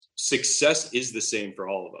success is the same for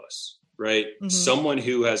all of us, right? Mm-hmm. Someone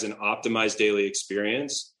who has an optimized daily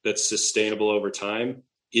experience that's sustainable over time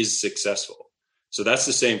is successful. So that's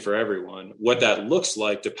the same for everyone. What that looks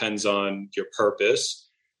like depends on your purpose.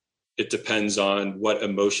 It depends on what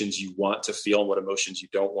emotions you want to feel and what emotions you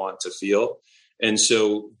don't want to feel. And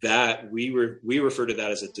so that we refer to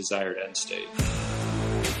that as a desired end state.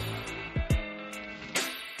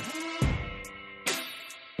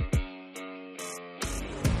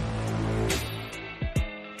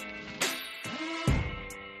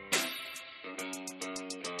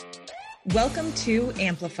 Welcome to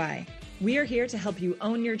Amplify. We are here to help you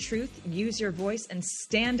own your truth, use your voice, and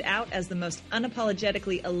stand out as the most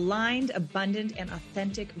unapologetically aligned, abundant, and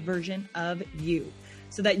authentic version of you,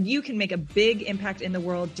 so that you can make a big impact in the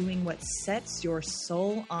world doing what sets your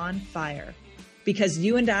soul on fire. Because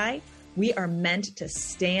you and I, we are meant to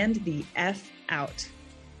stand the F out.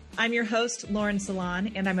 I'm your host, Lauren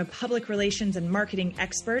Salon, and I'm a public relations and marketing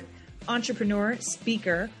expert, entrepreneur,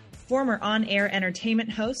 speaker, former on-air entertainment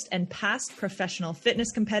host, and past professional fitness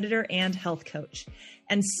competitor and health coach.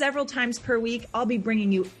 And several times per week, I'll be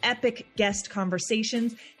bringing you epic guest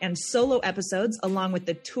conversations and solo episodes along with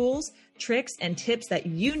the tools, tricks, and tips that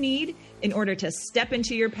you need in order to step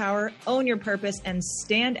into your power, own your purpose, and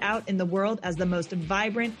stand out in the world as the most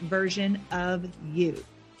vibrant version of you.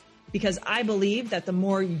 Because I believe that the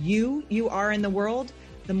more you are in the world,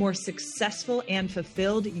 the more successful and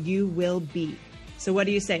fulfilled you will be. So what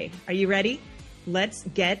do you say? Are you ready? Let's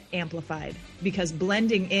get amplified, because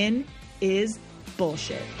blending in is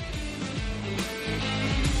bullshit.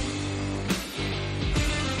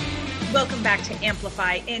 Welcome back to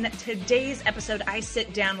Amplify. In today's episode, I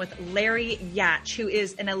sit down with Larry Yatch, who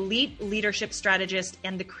is an elite leadership strategist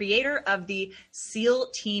and the creator of the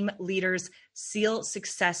SEAL Team Leaders SEAL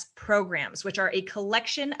Success Programs, which are a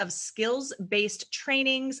collection of skills-based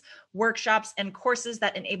trainings, workshops, and courses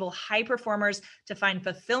that enable high performers to find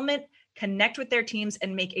fulfillment, connect with their teams,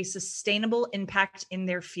 and make a sustainable impact in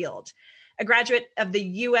their field. A graduate of the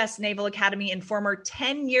U.S. Naval Academy and former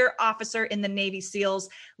 10-year officer in the Navy SEALs,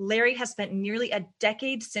 Larry has spent nearly a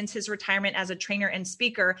decade since his retirement as a trainer and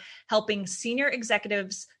speaker, helping senior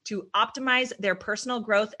executives to optimize their personal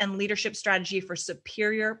growth and leadership strategy for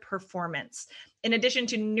superior performance. In addition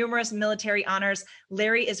to numerous military honors,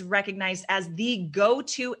 Larry is recognized as the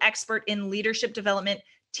go-to expert in leadership development,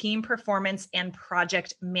 team performance, and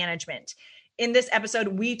project management. In this episode,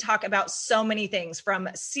 we talk about so many things, from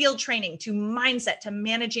SEAL training to mindset to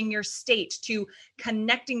managing your state to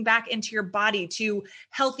connecting back into your body to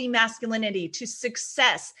healthy masculinity to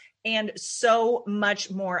success and so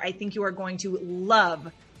much more. I think you are going to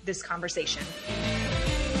love this conversation.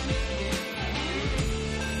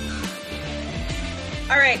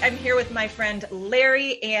 All right, I'm here with my friend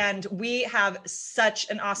Larry, and we have such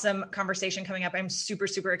an awesome conversation coming up. I'm super,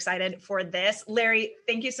 super excited for this. Larry,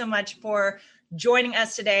 thank you so much for joining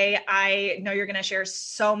us today. I know you're going to share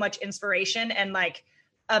so much inspiration and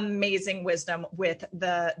amazing wisdom with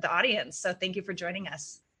the audience. So thank you for joining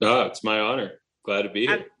us. Oh, it's my honor. Glad to be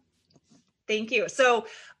here. Thank you. So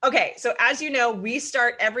as you know, we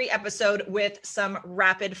start every episode with some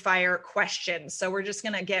rapid fire questions. So we're just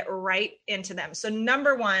going to get right into them. So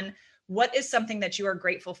number one, what is something that you are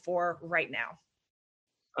grateful for right now?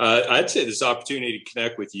 I'd say this opportunity to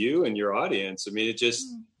connect with you and your audience. I mean, it just,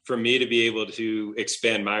 for me to be able to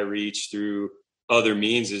expand my reach through other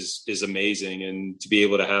means is amazing. And to be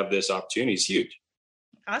able to have this opportunity is huge.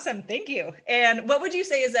 Awesome. Thank you. And what would you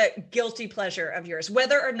say is a guilty pleasure of yours,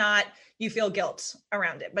 whether or not you feel guilt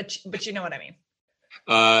around it, but you know what I mean?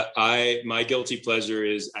 My guilty pleasure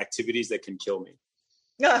is activities that can kill me.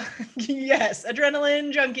 Yes.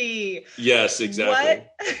 Adrenaline junkie. Yes, exactly.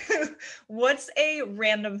 What's a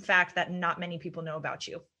random fact that not many people know about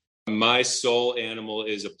you? My soul animal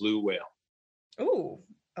is a blue whale. Ooh,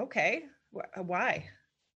 okay. Why?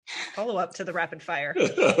 Follow up to the rapid fire.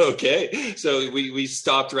 Okay. So we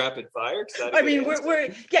stopped rapid fire. I mean,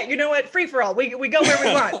 we're you know what? Free for all. We go where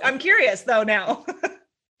we want. I'm curious though now.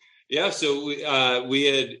 Yeah. So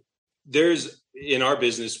there's in our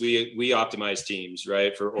business, we optimize teams,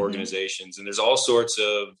 right? For organizations, and there's all sorts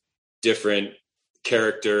of different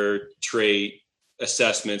character trait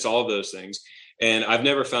assessments, all of those things. And I've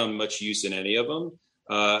never found much use in any of them.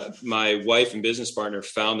 My wife and business partner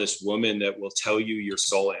found this woman that will tell you your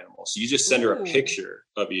soul animal. So you just send her a picture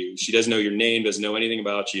of you. She doesn't know your name, doesn't know anything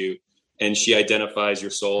about you. And she identifies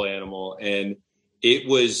your soul animal. And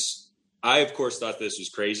I of course thought this was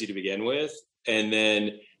crazy to begin with. And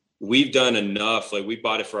then we've done enough, we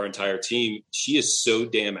bought it for our entire team. She is so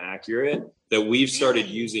damn accurate that we've started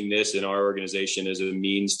using this in our organization as a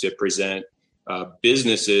means to present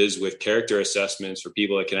businesses with character assessments for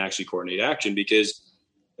people that can actually coordinate action, because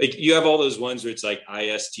like you have all those ones where it's like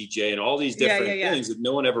ISTJ and all these different things that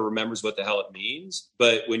no one ever remembers what the hell it means.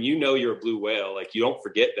 But when you know you're a blue whale, like you don't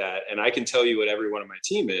forget that. And I can tell you what every one of my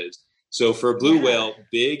team is. So for a blue whale,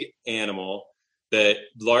 big animal, that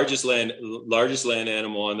largest land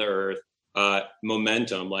animal on the earth,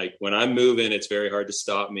 momentum. Like when I'm moving, it's very hard to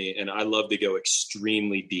stop me. And I love to go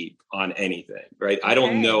extremely deep on anything, right? I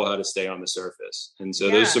don't know how to stay on the surface. And so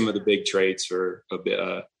those are some of the big traits for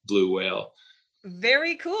a blue whale.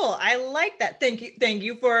 Very cool. I like that. Thank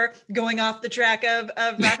you for going off the track of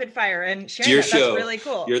rapid fire and sharing that. That's really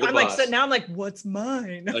cool. You're the boss. Like, so now I'm like, what's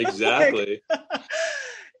mine? Exactly.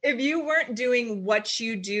 If you weren't doing what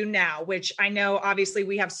you do now, which I know obviously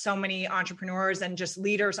we have so many entrepreneurs and just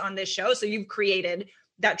leaders on this show, so you've created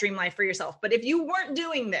that dream life for yourself. But if you weren't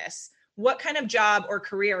doing this, what kind of job or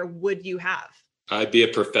career would you have? I'd be a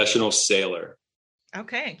professional sailor.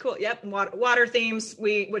 Okay, cool. Yep. Water themes,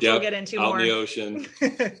 which we'll get into out more. In the ocean.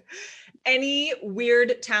 Any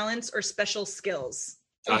weird talents or special skills?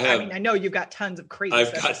 I know you've got tons of crazy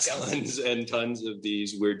I've got skills. Tons and tons of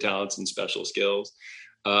these weird talents and special skills.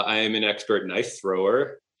 I am an expert knife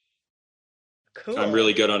thrower. Cool. I'm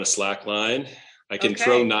really good on a slack line. I can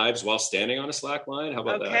throw knives while standing on a slack line. How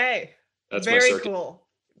about that? Okay. That's very cool.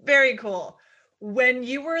 Very cool. When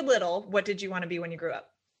you were little, what did you want to be when you grew up?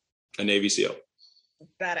 A Navy SEAL.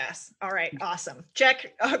 Badass. All right. Awesome.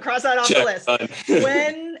 Check. Cross that off the list.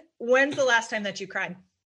 When's the last time that you cried?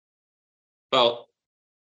 Well,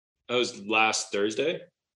 that was last Thursday.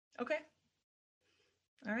 Okay.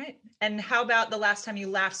 All right. And how about the last time you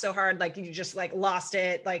laughed so hard, like you just like lost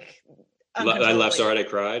it, like I laughed so hard I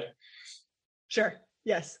cried? Sure.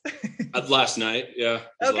 Yes. Last night. Yeah.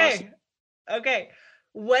 Okay. Okay.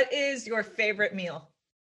 What is your favorite meal?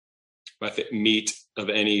 My meat of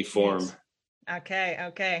any form. Yes.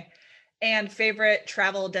 Okay. And favorite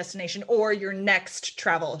travel destination or your next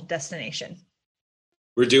travel destination?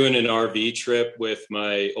 We're doing an RV trip with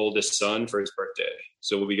my oldest son for his birthday.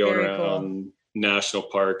 So we'll be going around national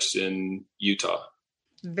parks in Utah.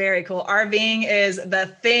 Very cool. RVing is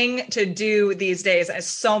the thing to do these days. As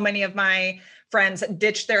so many of my friends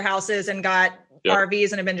ditched their houses and got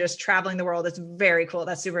RVs and have been just traveling the world. It's very cool.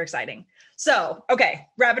 That's super exciting. So, okay.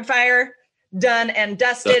 Rapid fire done and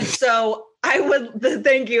dusted. So I would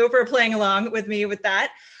thank you for playing along with me with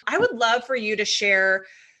that. I would love for you to share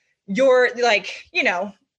your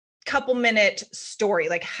couple minute story.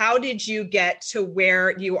 Like, how did you get to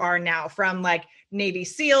where you are now, from like Navy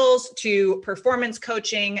SEALs to performance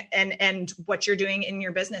coaching and what you're doing in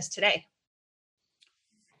your business today?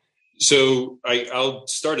 So I'll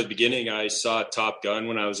start at the beginning. I saw Top Gun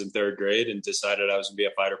when I was in third grade and decided I was going to be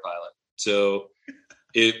a fighter pilot. So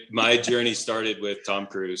my journey started with Tom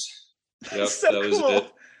Cruise. Yep, so that was cool.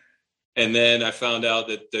 it. And then I found out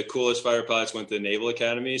that the coolest fighter pilots went to the Naval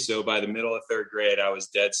Academy. So by the middle of third grade, I was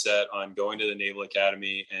dead set on going to the Naval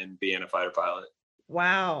Academy and being a fighter pilot.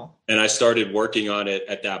 Wow. And I started working on it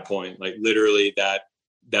at that point. Like literally that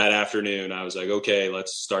afternoon, I was like, okay,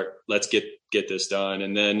 let's get this done.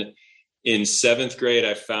 And then in seventh grade,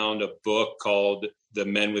 I found a book called The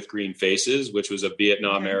Men with Green Faces, which was a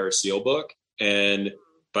Vietnam era SEAL book. And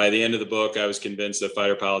by the end of the book, I was convinced that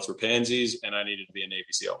fighter pilots were pansies and I needed to be a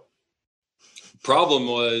Navy SEAL. Problem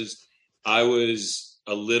was, I was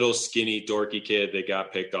a little skinny, dorky kid that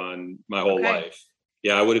got picked on my whole life.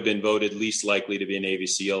 Yeah, I would have been voted least likely to be a Navy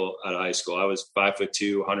SEAL out of high school. I was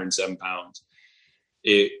 5'2", 107 pounds.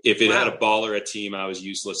 If it had a ball or a team, I was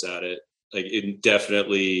useless at it. Like, it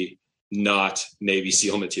definitely not Navy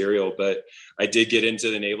SEAL material. But I did get into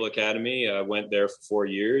the Naval Academy. I went there for 4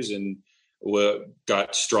 years and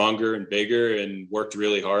got stronger and bigger and worked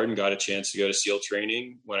really hard and got a chance to go to SEAL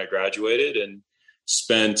training when I graduated, and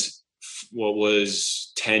spent what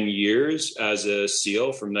was 10 years as a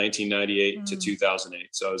SEAL from 1998 to 2008.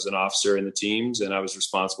 So I was an officer in the teams and I was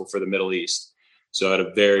responsible for the Middle East. So I had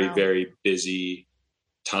a very, very busy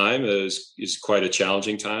time. It was quite a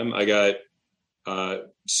challenging time. I got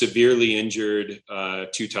severely injured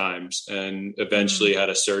 2 times and eventually had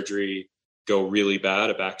a surgery go really bad,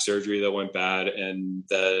 a back surgery that went bad. And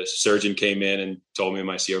the surgeon came in and told me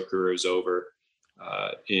my SEAL career was over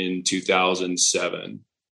in 2007.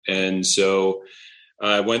 And so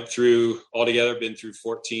I went through been through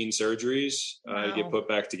 14 surgeries to get put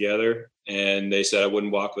back together. And they said I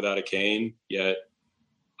wouldn't walk without a cane, yet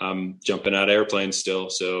I'm jumping out of airplanes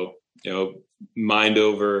still. So, mind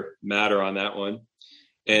over matter on that one.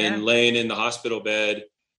 And laying in the hospital bed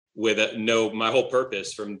with my whole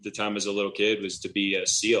purpose from the time as a little kid was to be a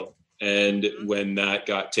SEAL. And when that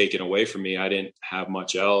got taken away from me, I didn't have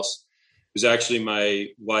much else. was actually my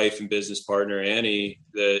wife and business partner, Annie,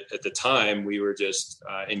 that at the time we were just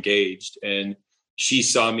engaged, and she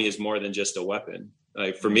saw me as more than just a weapon.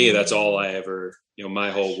 Like for me, that's all I ever,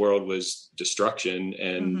 my whole world was destruction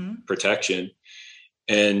and protection.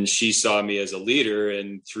 And she saw me as a leader,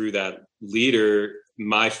 and through that leader,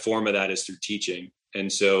 my form of that is through teaching.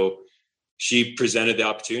 And so she presented the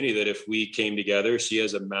opportunity that if we came together, she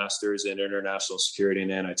has a master's in international security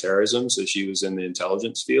and anti-terrorism. So she was in the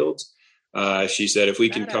intelligence field. She said, if we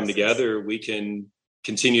can come together, we can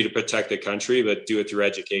continue to protect the country, but do it through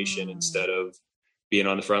education instead of being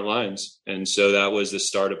on the front lines. And so that was the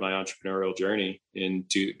start of my entrepreneurial journey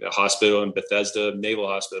into a hospital in Bethesda Naval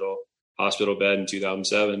hospital bed in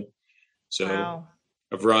 2007. So wow.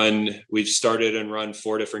 we've started and run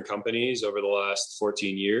 4 different companies over the last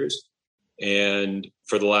 14 years. And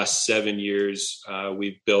for the last 7 years,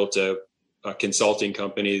 we've built a consulting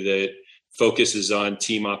company that focuses on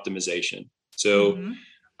team optimization. So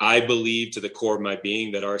I believe to the core of my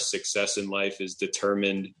being that our success in life is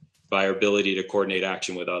determined by our ability to coordinate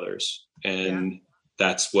action with others. And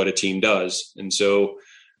that's what a team does. And so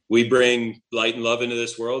we bring light and love into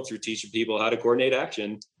this world through teaching people how to coordinate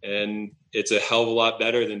action. And it's a hell of a lot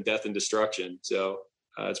better than death and destruction. So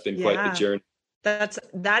it's been quite the journey.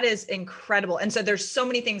 That is incredible. And so there's so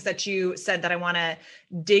many things that you said that I want to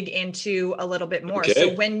dig into a little bit more. Okay.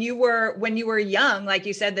 So when you were young, like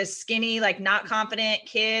you said, this skinny, like not confident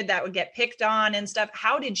kid that would get picked on and stuff,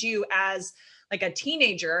 how did you, as like a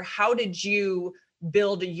teenager, how did you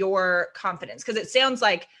build your confidence? Because it sounds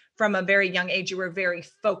like from a very young age, you were very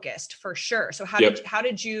focused for sure. So how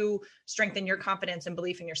did you strengthen your confidence and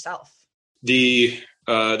belief in yourself? The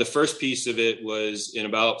first piece of it was in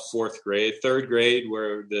about 4th grade, 3rd grade,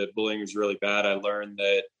 where the bullying was really bad. I learned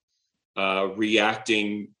that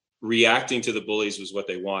reacting to the bullies was what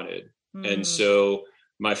they wanted. And so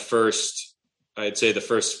the first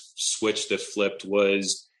switch that flipped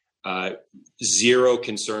was zero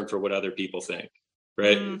concern for what other people think.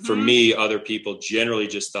 Right. For me, other people generally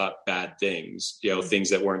just thought bad things, things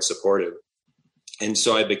that weren't supportive. And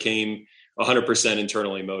so I became 100%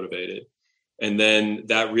 internally motivated. And then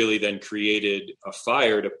that really then created a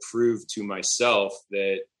fire to prove to myself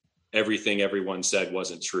that everything everyone said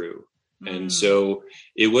wasn't true. And so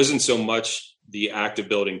it wasn't so much the act of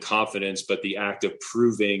building confidence, but the act of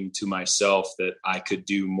proving to myself that I could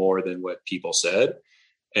do more than what people said.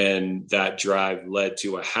 And that drive led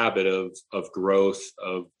to a habit of growth,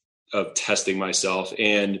 of testing myself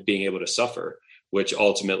and being able to suffer, which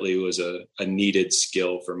ultimately was a needed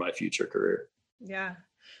skill for my future career. Yeah.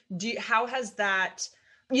 How has that,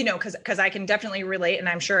 because I can definitely relate, and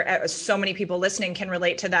I'm sure so many people listening can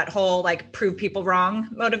relate to that whole like prove people wrong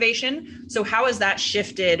motivation. So how has that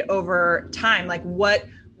shifted over time? Like what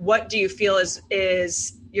do you feel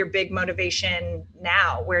is your big motivation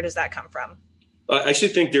now? Where does that come from? I actually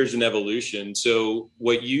think there's an evolution. So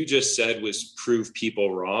what you just said was prove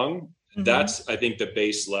people wrong. That's, I think, the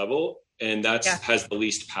base level, and that has the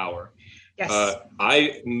least power. Yes.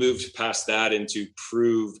 I moved past that into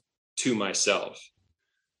prove to myself,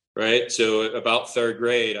 right? So about 3rd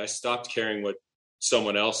grade, I stopped caring what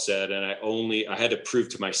someone else said, and I had to prove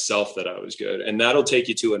to myself that I was good, and that'll take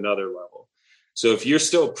you to another level. So if you're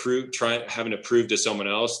still having to prove to someone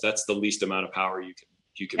else, that's the least amount of power you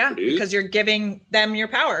can produce, because you're giving them your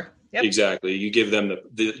power. Yep. Exactly. You give them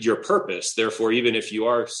your purpose. Therefore, even if you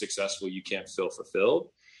are successful, you can't feel fulfilled.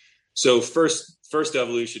 So first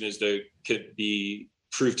evolution is could be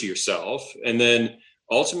prove to yourself. And then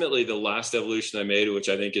ultimately the last evolution I made, which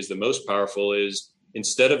I think is the most powerful, is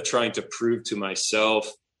instead of trying to prove to myself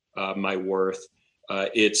my worth,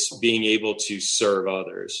 it's being able to serve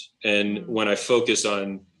others. And when I focus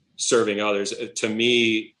on serving others, to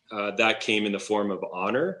me, that came in the form of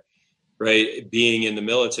honor, right? Being in the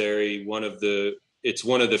military, it's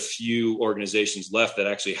one of the few organizations left that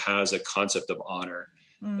actually has a concept of honor.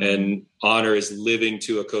 And honor is living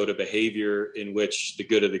to a code of behavior in which the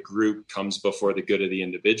good of the group comes before the good of the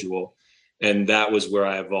individual. And that was where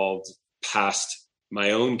I evolved past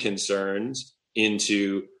my own concerns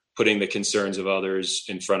into putting the concerns of others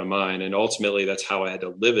in front of mine. And ultimately, that's how I had to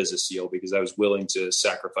live as a SEAL, because I was willing to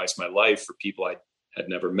sacrifice my life for people I had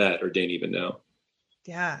never met or didn't even know.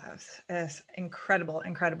 Yeah, it's incredible.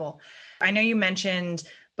 I know you mentioned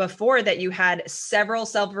before that you had several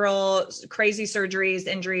crazy surgeries,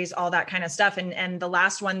 injuries, all that kind of stuff. And the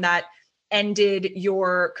last one that ended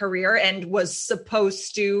your career and was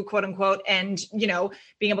supposed to, quote unquote, end,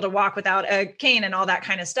 being able to walk without a cane and all that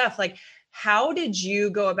kind of stuff. Like, how did you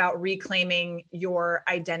go about reclaiming your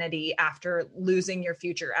identity after losing your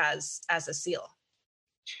future as a SEAL?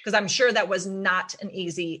 Because I'm sure that was not an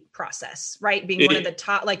easy process, right? Being one of the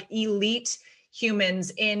top, like elite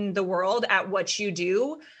humans in the world at what you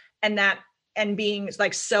do, and being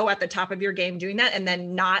like so at the top of your game doing that, and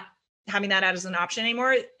then not having that as an option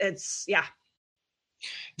anymore. It's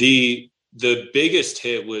The biggest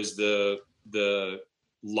hit was the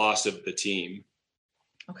loss of the team.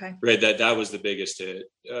 Okay. Right. That was the biggest hit.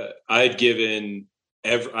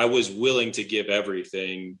 I was willing to give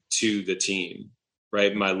everything to the team,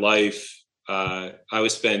 right? My life, I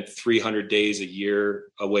was spent 300 days a year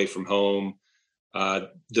away from home.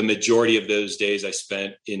 The majority of those days I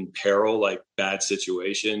spent in peril, like bad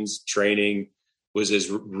situations. Training was as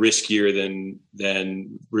riskier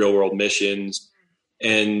than real world missions.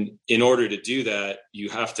 And in order to do that, you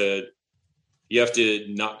have to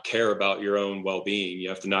not care about your own well-being. You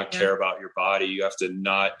have to not care about your body. You have to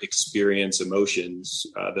not experience emotions.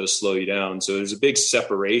 Those slow you down. So there's a big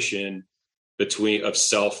separation of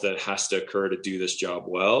self that has to occur to do this job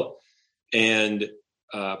well. And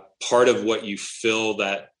part of what you fill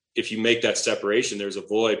that, if you make that separation, there's a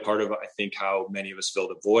void. Part of, I think, how many of us fill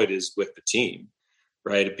the void is with the team,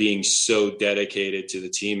 right? Being so dedicated to the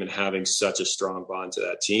team and having such a strong bond to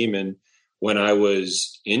that team. And when I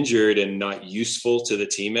was injured and not useful to the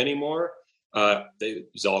team anymore, it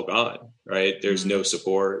was all gone, right? There's no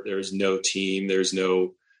support. There's no team. There's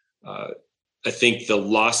no, I think the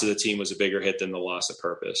loss of the team was a bigger hit than the loss of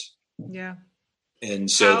purpose. Yeah. And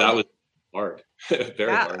so that was hard,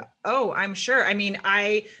 very hard. Oh, I'm sure. I mean,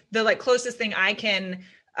 the closest thing I can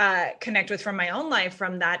connect with from my own life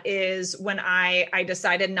from that is when I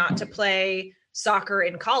decided not to play soccer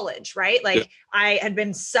in college, right? Like I had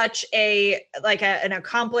been such an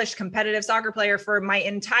accomplished competitive soccer player for my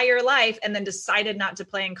entire life, and then decided not to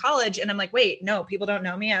play in college. And I'm like, wait, no, people don't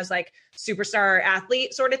know me as like superstar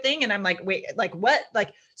athlete sort of thing. And I'm like, wait, like what?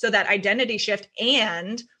 Like, so that identity shift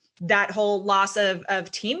and that whole loss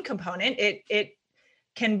of team component, it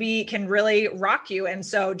can really rock you. And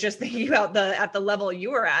so just thinking about at the level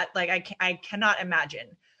you were at, like, I cannot imagine.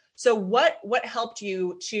 So what helped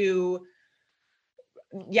you to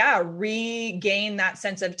regain that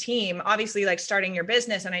sense of team? Obviously, like starting your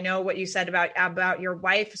business, and I know what you said about your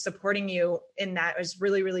wife supporting you in that was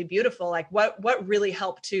really, really beautiful. Like what really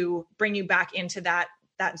helped to bring you back into that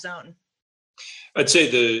zone? I'd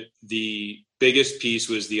say the biggest piece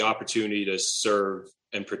was the opportunity to serve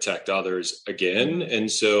and protect others again. Mm-hmm.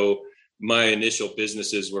 And so my initial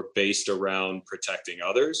businesses were based around protecting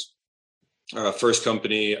others. First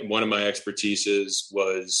company, one of my expertises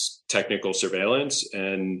was technical surveillance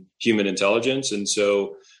and human intelligence. And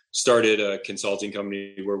so started a consulting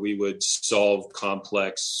company where we would solve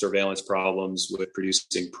complex surveillance problems with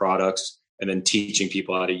producing products and then teaching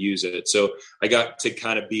people how to use it. So I got to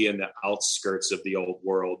kind of be in the outskirts of the old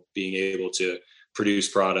world, being able to produce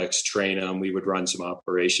products, train them. We would run some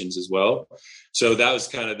operations as well. So that was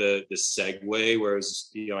kind of the segue, whereas,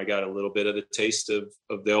 I got a little bit of the taste of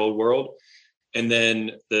the old world. And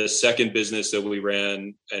then the second business that we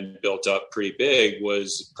ran and built up pretty big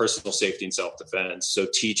was personal safety and self-defense. So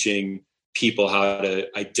teaching people how to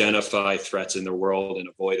identify threats in their world and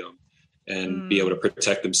avoid them and be able to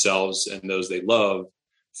protect themselves and those they love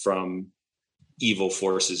from evil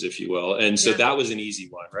forces, if you will. And so that was an easy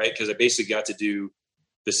one, right? Because I basically got to do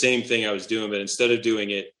the same thing I was doing, but instead of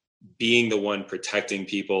doing it, being the one protecting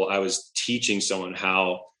people, I was teaching someone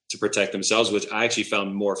how to protect themselves, which I actually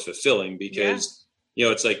found more fulfilling because,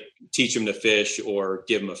 it's like teach them to fish or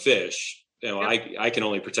give them a fish. I can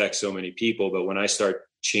only protect so many people, but when I start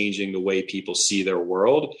changing the way people see their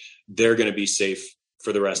world, they're going to be safe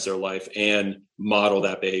for the rest of their life and model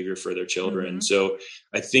that behavior for their children. Mm-hmm. So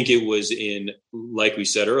I think it was in, like we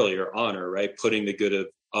said earlier, honor, right? Putting the good of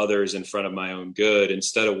others in front of my own good,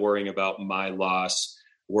 instead of worrying about my loss,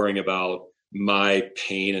 worrying about my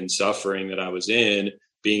pain and suffering that I was in,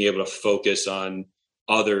 being able to focus on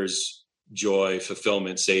others' joy,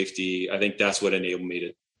 fulfillment, safety. I think that's what enabled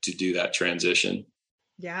me to do that transition.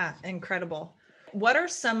 Yeah. Incredible. What are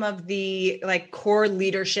some of the core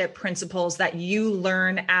leadership principles that you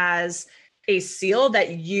learn as a SEAL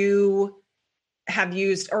that you have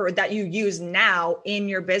used or that you use now in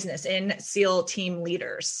your business in SEAL team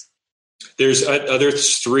leaders? There's other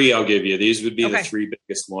three I'll give you. These would be the three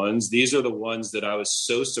biggest ones. These are the ones that I was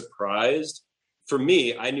so surprised. For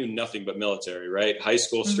me, I knew nothing but military, right? High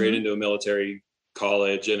school, straight into a military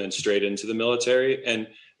college, and then straight into the military. And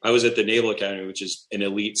I was at the Naval Academy, which is an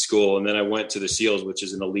elite school. And then I went to the SEALs, which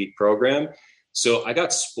is an elite program. So I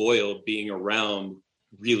got spoiled being around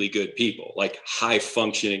really good people, like the highest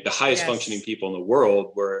functioning people in the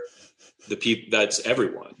world were the people, that's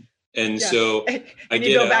everyone. And so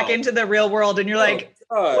you go back into the real world and you're like,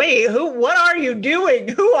 wait, what are you doing?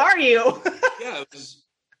 Who are you? Yeah, it was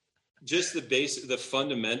just the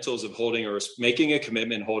fundamentals of making a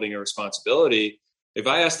commitment, holding a responsibility. If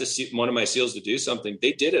I asked one of my SEALs to do something,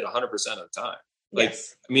 they did it 100% of the time. Like,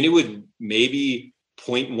 yes. I mean, it would maybe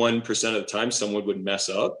 0.1% of the time someone would mess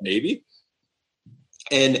up, maybe.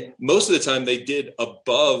 And most of the time they did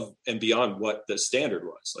above and beyond what the standard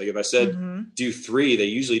was. Like if I said, do 3, they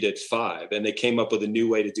usually did 5, and they came up with a new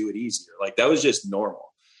way to do it easier. Like that was just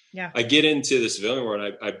normal. Yeah. I get into the civilian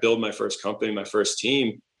world. I build my first company, my first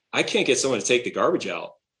team. I can't get someone to take the garbage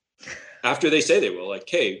out after they say they will. Like,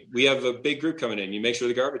 hey, we have a big group coming in. You make sure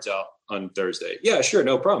the garbage out on Thursday. Yeah, sure.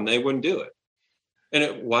 No problem. They wouldn't do it.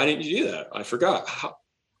 And why didn't you do that? I forgot.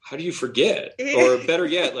 How do you forget? Or better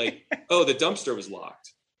yet, like, oh, the dumpster was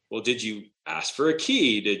locked. Well, did you ask for a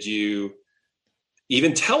key? Did you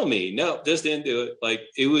even tell me? No, this didn't do it. Like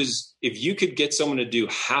it was, if you could get someone to do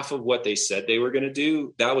half of what they said they were going to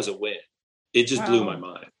do, that was a win. It just blew my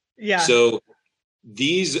mind. Yeah. So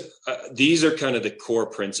these are kind of the core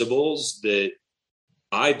principles that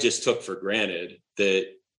I just took for granted that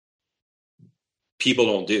people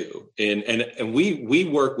don't do. And we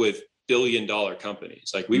work with billion-dollar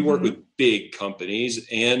companies. Like we work with big companies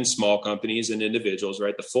and small companies and individuals,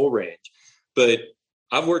 right? The full range. But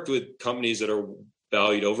I've worked with companies that are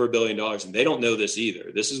valued over $1 billion, and they don't know this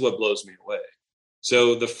either. This is what blows me away.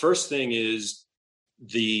 So the first thing is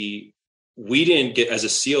we didn't get, as a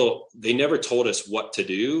SEAL, they never told us what to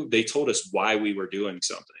do. They told us why we were doing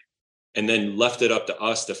something and then left it up to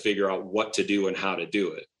us to figure out what to do and how to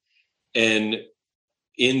do it. And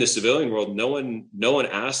in the civilian world, no one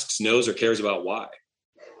asks, knows, or cares about why.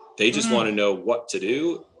 They just want to know what to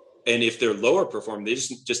do. And if they're lower performing, they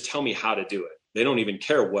just tell me how to do it. They don't even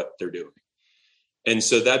care what they're doing. And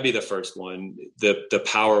so that'd be the first one, the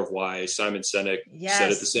power of why. Simon Sinek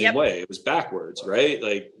said it the same way. It was backwards, right?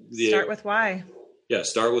 Like start with why. Yeah,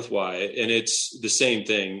 start with why. And it's the same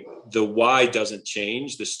thing. The why doesn't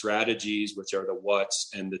change. The strategies, which are the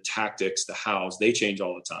whats, and the tactics, the hows, they change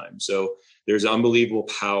all the time. So there's unbelievable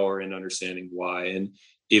power in understanding why. And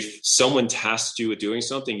if someone tasks you with doing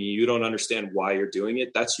something and you don't understand why you're doing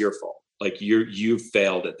it, that's your fault. Like you've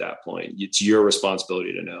failed at that point. It's your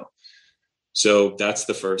responsibility to know. So that's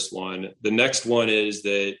the first one. The next one is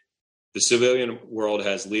that the civilian world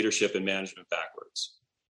has leadership and management backwards.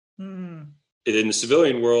 In the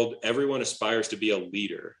civilian world, everyone aspires to be a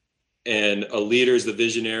leader, and a leader is the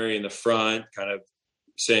visionary in the front, kind of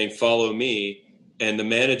saying, follow me. And the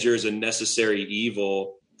manager is a necessary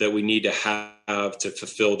evil that we need to have to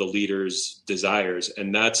fulfill the leader's desires.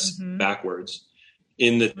 And that's backwards.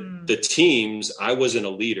 In the teams, I wasn't a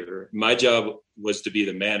leader. My job was to be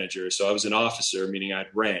the manager. So I was an officer, meaning I had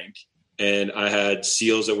rank, and I had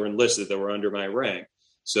SEALs that were enlisted that were under my rank.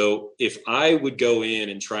 So if I would go in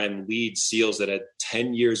and try and lead SEALs that had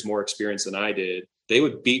 10 years more experience than I did, they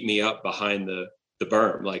would beat me up behind the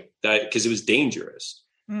berm like that, because it was dangerous.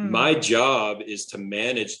 My job is to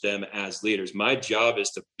manage them as leaders. My job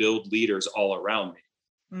is to build leaders all around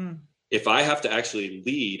me. If I have to actually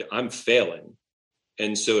lead, I'm failing.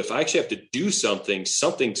 And so if I actually have to do something,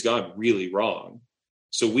 something's gone really wrong.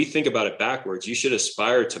 So we think about it backwards. You should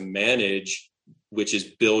aspire to manage, which is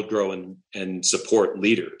build, grow, and support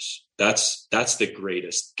leaders. That's the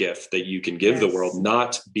greatest gift that you can give the world,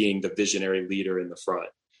 not being the visionary leader in the front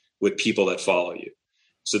with people that follow you.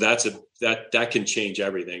 So that can change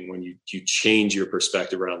everything when you change your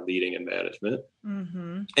perspective around leading and management.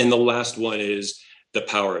 And the last one is the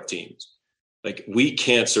power of teams. Like we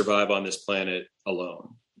can't survive on this planet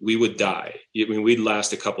alone. We would die. I mean, we'd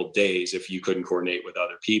last a couple days if you couldn't coordinate with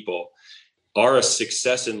other people. Our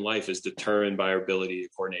success in life is determined by our ability to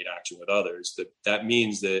coordinate action with others. That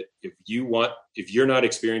means that if you're not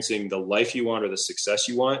experiencing the life you want or the success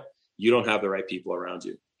you want, you don't have the right people around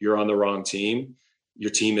you. You're on the wrong team.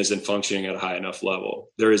 Your team isn't functioning at a high enough level.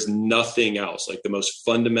 There is nothing else. Like the most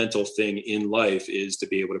fundamental thing in life is to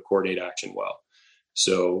be able to coordinate action well.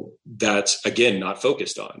 So that's, again, not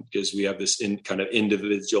focused on, because we have this kind of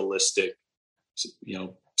individualistic,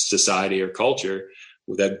 society or culture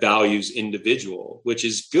that values individual, which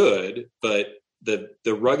is good, but the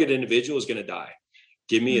rugged individual is going to die.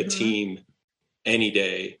 Give me a team any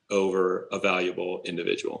day over a valuable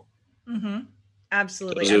individual.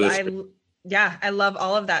 Absolutely. I love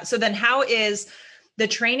all of that. So then how is the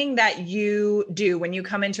training that you do when you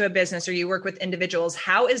come into a business or you work with individuals,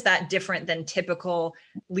 how is that different than typical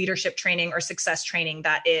leadership training or success training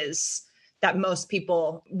that most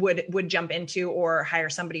people would jump into or hire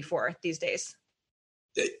somebody for these days?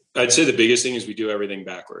 I'd say the biggest thing is we do everything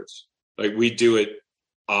backwards. Like we do it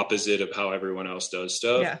opposite of how everyone else does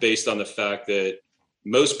stuff, based on the fact that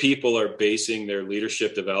most people are basing their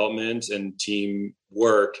leadership development and team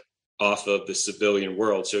work off of the civilian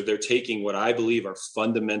world. So they're taking what I believe are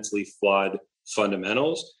fundamentally flawed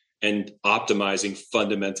fundamentals and optimizing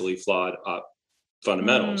fundamentally flawed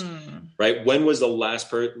fundamentals, right? When was the last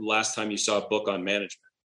time you saw a book on management,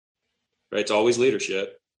 right? It's always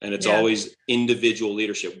leadership, and it's always individual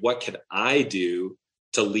leadership. What can I do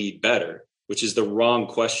to lead better? Which is the wrong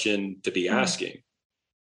question to be asking.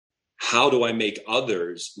 How do I make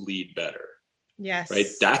others lead better? Yes. Right.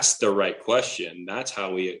 That's the right question. That's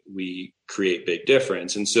how we create big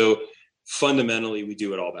difference. And so fundamentally, we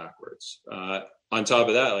do it all backwards. On top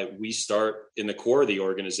of that, like, we start in the core of the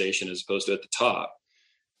organization as opposed to at the top.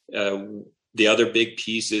 The other big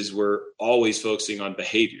piece is we're always focusing on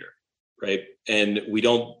behavior, right? And we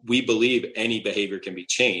believe any behavior can be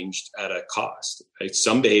changed at a cost, right?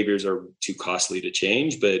 Some behaviors are too costly to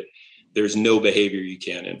change, but there's no behavior you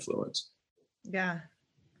can't influence. Yeah.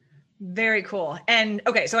 Very cool. And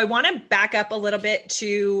okay, so I want to back up a little bit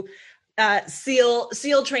to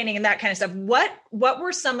SEAL training and that kind of stuff. What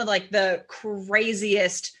were some of like the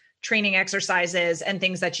craziest training exercises and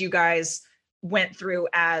things that you guys went through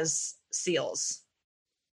as SEALs?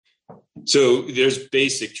 So there's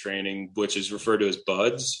basic training, which is referred to as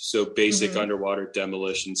BUDS. So basic underwater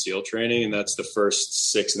demolition SEAL training. And that's the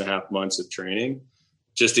first 6.5 months of training.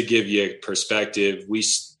 Just to give you a perspective,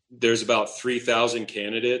 there's about 3,000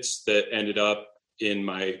 candidates that ended up in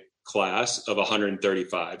my class of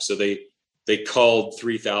 135. So they culled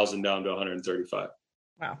 3,000 down to 135.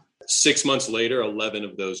 Wow. 6 months later, 11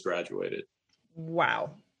 of those graduated.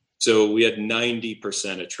 Wow. So we had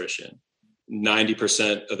 90% attrition.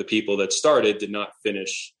 90% of the people that started did not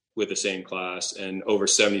finish with the same class, and over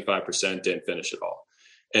 75% didn't finish at all.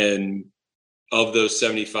 And of those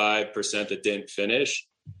 75% that didn't finish,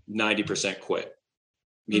 90% quit,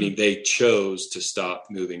 meaning they chose to stop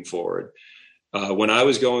moving forward. When I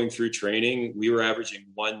was going through training, we were averaging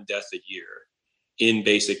 1 death a year in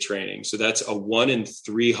basic training. So that's a 1 in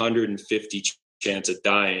 350 chance of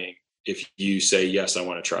dying if you say, yes, I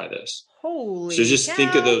want to try this. Holy So just cow.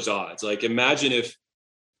 think of those odds. Like, imagine if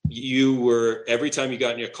you were, every time you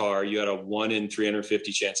got in your car, you had a 1 in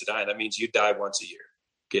 350 chance of dying. That means you die once a year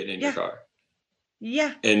getting in your car.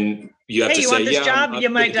 Yeah. And you have to you say, want this job? You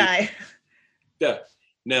might die. Yeah.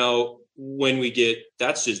 Now, when we get,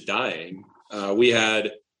 that's just dying. We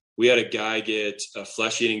had a guy get a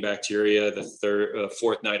flesh-eating bacteria the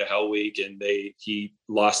fourth night of Hell Week, and he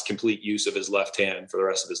lost complete use of his left hand for the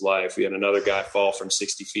rest of his life. We had another guy fall from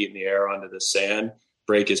 60 feet in the air onto the sand,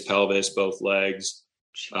 break his pelvis, both legs,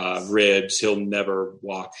 ribs. He'll never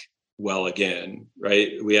walk well again,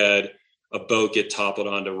 right? We had a boat get toppled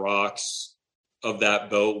onto rocks. Of that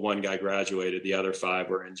boat, 1 guy graduated. The other 5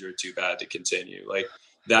 were injured too bad to continue. Like,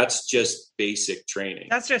 that's just basic training.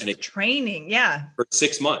 That's just training. Yeah. For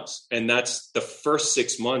 6 months. And that's the first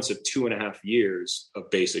 6 months of 2.5 years of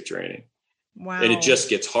basic training. Wow. And it just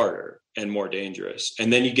gets harder and more dangerous.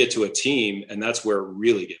 And then you get to a team, and that's where it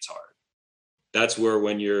really gets hard. That's where,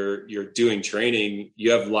 when you're doing training,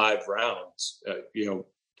 you have live rounds,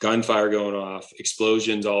 gunfire going off,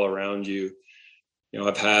 explosions all around you.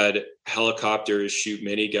 I've had helicopters shoot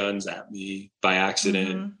miniguns at me by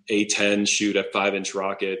accident. A-10 shoot a 5-inch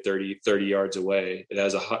rocket 30 yards away. It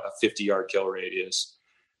has a 50-yard kill radius.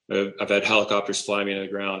 I've had helicopters fly me to the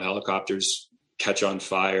ground. Helicopters catch on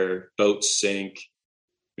fire. Boats sink.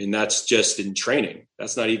 I mean, that's just in training.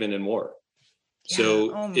 That's not even in war. Yeah.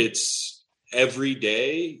 So it's every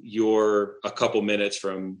day you're a couple minutes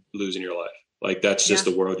from losing your life. Like, that's just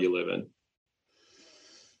the world you live in.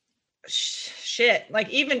 Shit, like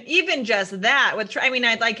even just that with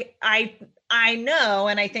I know,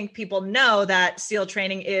 and I think people know that SEAL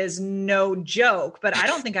training is no joke, but I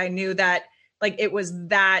don't think I knew that, like, it was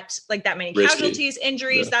that, like, that many risky casualties,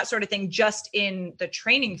 injuries, that sort of thing, just in the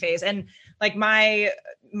training phase. And like my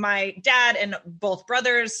dad and both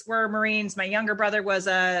brothers were Marines. My younger brother was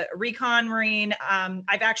a recon Marine.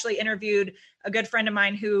 I've actually interviewed a good friend of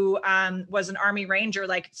mine who was an Army Ranger,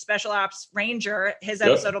 like special ops Ranger. His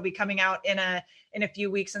episode will be coming out in a few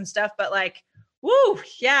weeks and stuff. But like, woo,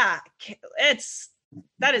 yeah,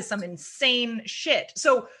 that is some insane shit.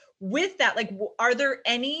 So with that, like, are there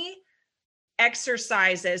any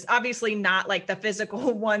exercises, obviously not like the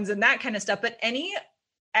physical ones and that kind of stuff, but any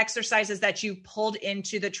exercises that you pulled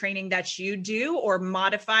into the training that you do or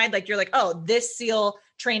modified? Like, you're like, oh, this SEAL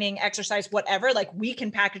training exercise, whatever, like, we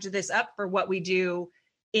can package this up for what we do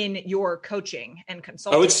in your coaching and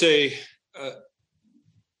consulting. I would say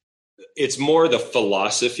it's more the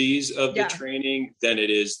philosophies of the Yeah. training than it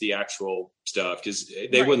is the actual stuff, because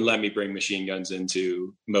they wouldn't let me bring machine guns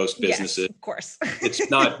into most businesses. Yes, of course. It's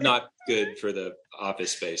not good for the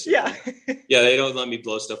office space. Yeah. Yeah, they don't let me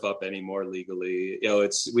blow stuff up anymore legally.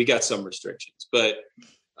 We got some restrictions, but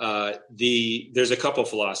there's a couple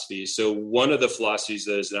philosophies. So one of the philosophies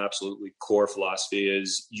that is an absolutely core philosophy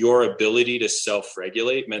is your ability to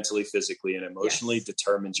self-regulate mentally, physically, and emotionally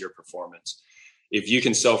determines your performance. If you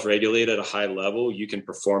can self-regulate at a high level, you can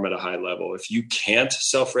perform at a high level. If you can't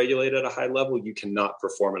self-regulate at a high level, you cannot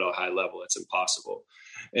perform at a high level. It's impossible.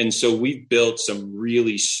 And so we've built some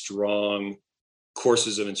really strong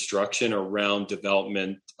courses of instruction around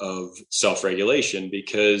development of self-regulation,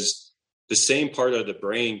 because the same part of the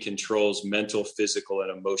brain controls mental, physical,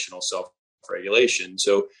 and emotional self-regulation.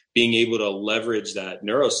 So being able to leverage that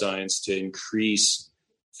neuroscience to increase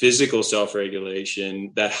physical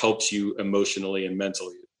self-regulation, that helps you emotionally and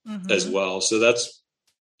mentally as well. So that's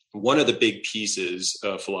one of the big pieces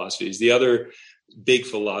of philosophies. The other big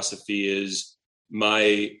philosophy is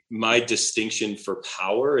my distinction for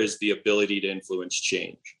power is the ability to influence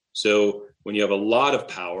change. So when you have a lot of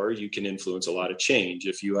power, you can influence a lot of change.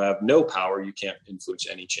 If you have no power, you can't influence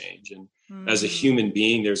any change. And as a human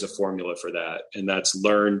being, there's a formula for that. And that's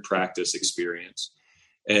learn, practice, experience.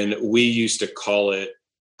 And we used to call it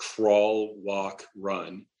crawl, walk,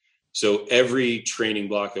 run. So every training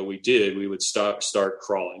block that we did, we would start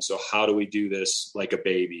crawling. So how do we do this like a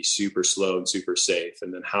baby, super slow and super safe?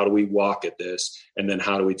 And then how do we walk at this? And then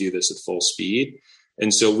how do we do this at full speed?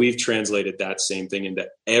 And so we've translated that same thing into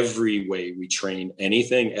every way we train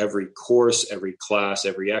anything. Every course, every class,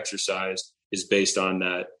 every exercise is based on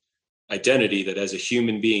that identity that as a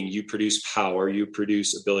human being, you produce power, you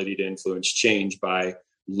produce ability to influence change by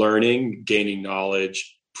learning, gaining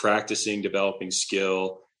knowledge, practicing, developing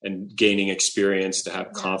skill, and gaining experience to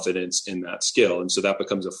have confidence in that skill. And so that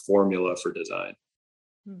becomes a formula for design.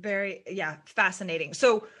 Very, fascinating.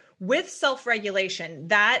 So with self-regulation,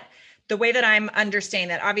 that the way that I'm understanding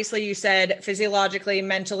that, obviously you said physiologically,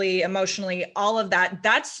 mentally, emotionally, all of that,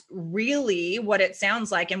 that's really what it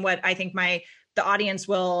sounds like. And what I think the audience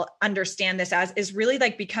will understand this as is really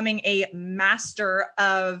like becoming a master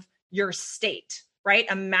of your state, right?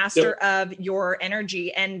 A master of your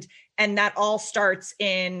energy. And that all starts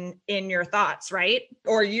in your thoughts, right?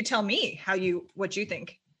 Or you tell me what you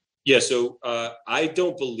think. Yeah. So I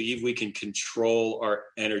don't believe we can control our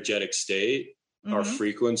energetic state, our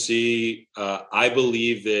frequency. I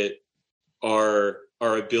believe that our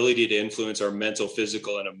ability to influence our mental,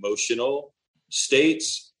 physical, and emotional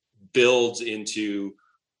states builds into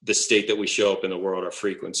the state that we show up in the world, our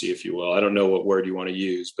frequency, if you will. I don't know what word you want to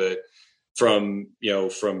use, but from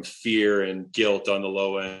fear and guilt on the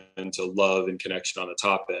low end to love and connection on the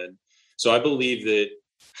top end. So I believe that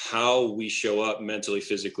how we show up mentally,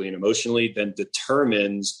 physically, and emotionally then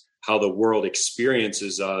determines how the world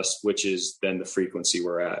experiences us, which is then the frequency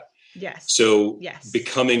we're at. Yes. So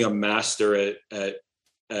becoming a master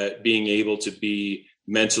at being able to be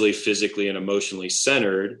mentally, physically, and emotionally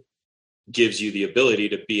centered gives you the ability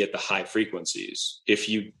to be at the high frequencies.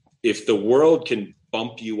 If the world can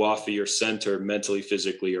bump you off of your center mentally,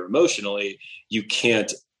 physically, or emotionally, you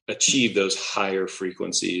can't achieve those higher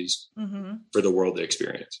frequencies for the world to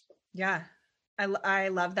experience. Yeah. I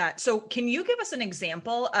love that. So can you give us an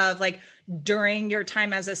example of like during your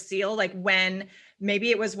time as a SEAL, like when maybe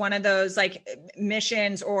it was one of those like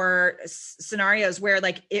missions or scenarios where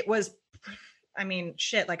like it was, I mean,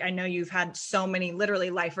 shit, like I know you've had so many literally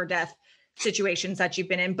life or death situations that you've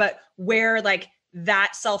been in, but where like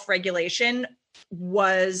that self-regulation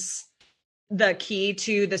was the key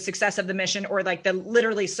to the success of the mission or like the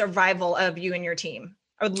literally survival of you and your team.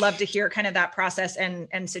 I would love to hear kind of that process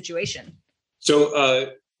and situation.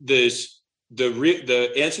 So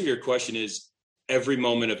the answer to your question is every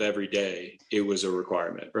moment of every day, it was a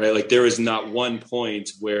requirement, right? Like there was not one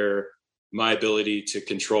point where my ability to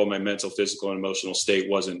control my mental, physical, and emotional state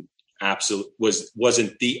wasn't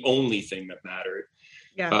the only thing that mattered.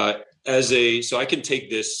 Yeah. So I can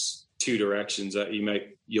take this two directions. You may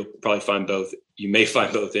find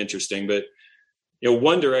both interesting, but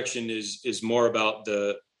one direction is more about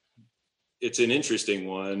it's an interesting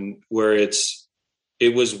one where it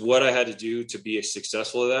was what I had to do to be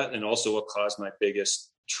successful at that. And also what caused my biggest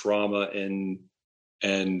trauma and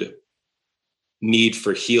need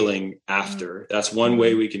for healing after. That's one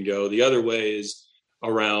way we can go. The other way is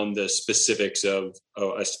around the specifics of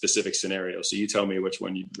a specific scenario. So you tell me which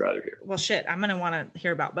one you'd rather hear. Well, shit, I'm going to want to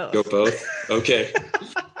hear about both. Go both? Okay.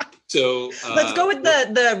 So let's go with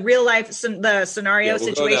the real life, the scenario we'll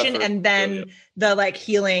situation, and then the like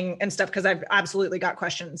healing and stuff, because I've absolutely got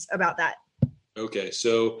questions about that. Okay.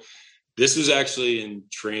 So this was actually in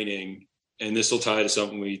training, and this will tie to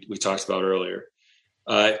something we talked about earlier.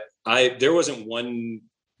 There wasn't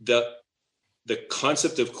the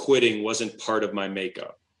concept of quitting wasn't part of my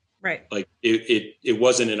makeup. Right. Like it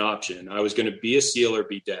wasn't an option. I was going to be a SEAL or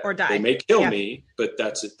be dead. Or die. They may kill me, but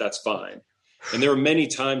that's fine. And there were many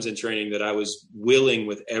times in training that I was willing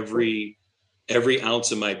with every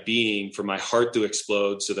ounce of my being for my heart to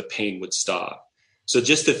explode so the pain would stop. So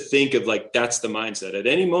just to think of like, that's the mindset at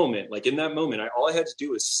any moment, like in that moment, all I had to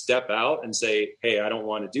do was step out and say, hey, I don't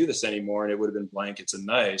want to do this anymore. And it would have been blankets and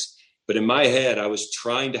nice. But in my head, I was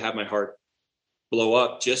trying to have my heart blow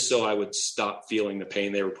up just so I would stop feeling the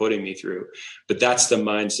pain they were putting me through. But that's the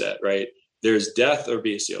mindset, right? There's death or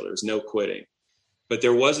be a SEAL. There's no quitting. But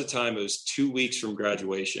there was a time, it was 2 weeks from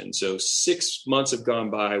graduation. So 6 months have gone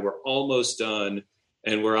by. We're almost done.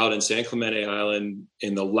 And we're out in San Clemente Island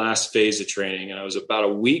in the last phase of training. And I was about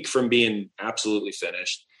a week from being absolutely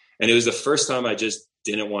finished. And it was the first time I just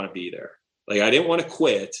didn't want to be there. Like, I didn't want to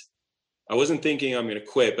quit. I wasn't thinking I'm going to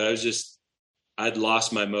quit, but I'd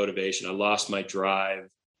lost my motivation. I lost my drive.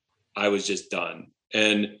 I was just done.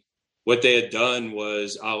 And what they had done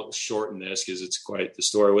was, I'll shorten this because it's quite the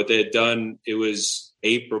story. What they had done, it was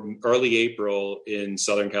early April in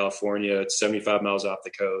Southern California. It's 75 miles off the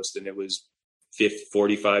coast. And it was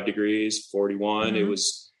 45 degrees, 41. Mm-hmm. It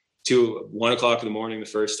was 1 o'clock in the morning the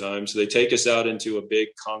first time. So they take us out into a big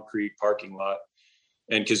concrete parking lot.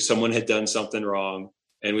 And because someone had done something wrong,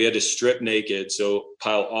 and we had to strip naked. So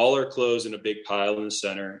pile all our clothes in a big pile in the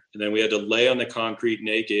center. And then we had to lay on the concrete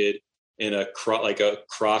naked in a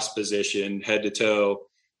cross position, head to toe.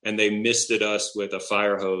 And they misted us with a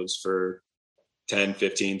fire hose for 10,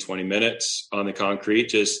 15, 20 minutes on the concrete,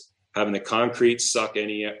 just having the concrete suck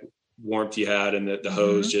any warmth you had, and the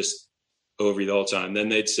hose just over you the whole time. Then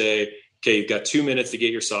they'd say, okay, you've got 2 minutes to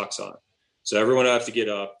get your socks on. So everyone would have to get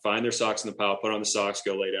up, find their socks in the pile, put on the socks,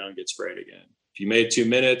 go lay down and get sprayed again. If you made 2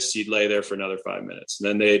 minutes, you'd lay there for another 5 minutes. And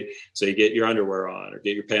then they'd say, get your underwear on or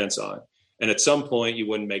get your pants on. And at some point you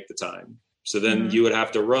wouldn't make the time. So then you would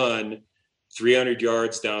have to run 300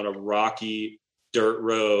 yards down a rocky dirt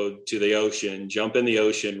road to the ocean, jump in the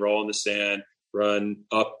ocean, roll in the sand, run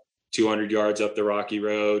up 200 yards up the rocky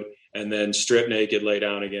road, and then strip naked, lay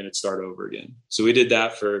down again, and start over again. So we did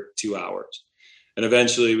that for 2 hours. And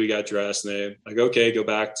eventually we got dressed, and they like, okay, go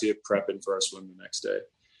back to prepping for our swim the next day.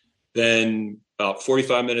 Then about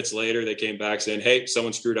 45 minutes later, they came back saying, hey,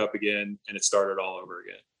 someone screwed up again, and it started all over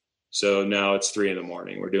again. So now it's 3 a.m.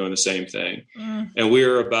 We're doing the same thing. And we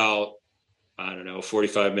were about,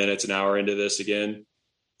 45 minutes, an hour into this again.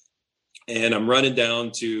 And I'm running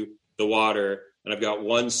down to the water, and I've got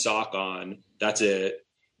one sock on. That's it.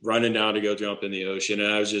 Running down to go jump in the ocean.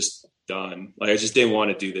 And I was just done. Like, I just didn't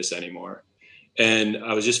want to do this anymore. And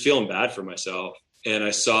I was just feeling bad for myself. And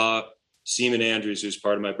I saw Seaman Andrews, who's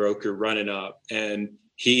part of my broker, running up, and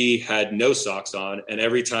he had no socks on. And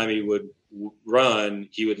every time he would run,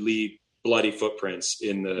 he would leave bloody footprints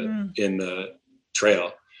in the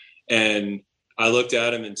trail. And I looked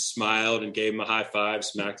at him and smiled and gave him a high five,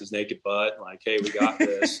 smacked his naked butt, like, hey, we got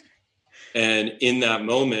this. And in that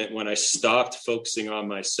moment, when I stopped focusing on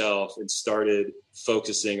myself and started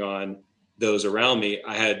focusing on those around me,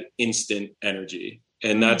 I had instant energy.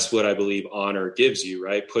 And that's what I believe honor gives you,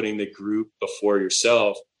 right? Putting the group before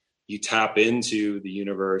yourself, you tap into the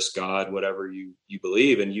universe, God, whatever you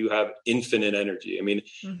believe, and you have infinite energy. I mean,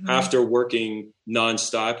 after working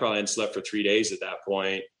nonstop, I probably hadn't slept for 3 days at that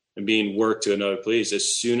point, and being worked to another place,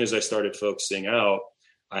 as soon as I started focusing out,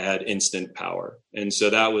 I had instant power. And so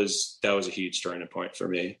that was a huge turning point for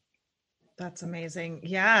me. That's amazing.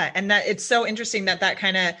 Yeah. And that it's so interesting that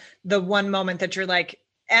kind of the one moment that you're like,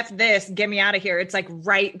 F this, get me out of here. It's like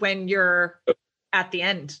right when you're at the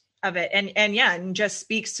end of it. And just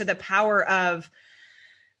speaks to the power of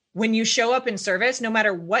when you show up in service, no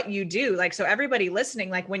matter what you do. Like, so everybody listening,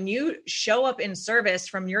 like when you show up in service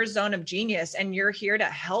from your zone of genius and you're here to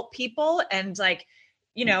help people and like,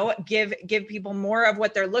 give people more of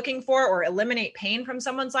what they're looking for or eliminate pain from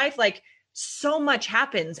someone's life, like so much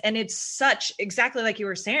happens. And it's such, exactly like you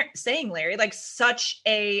were saying, Larry, like such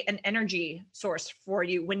an energy source for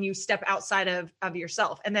you when you step outside of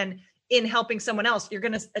yourself. And then in helping someone else, you're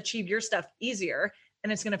going to achieve your stuff easier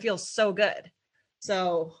and it's going to feel so good.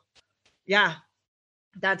 So yeah,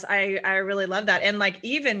 I really love that. And like,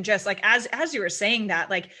 even just like, as you were saying that,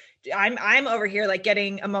 like, I'm over here like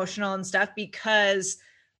getting emotional and stuff because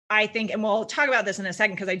I think, and we'll talk about this in a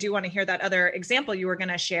second, because I do want to hear that other example you were going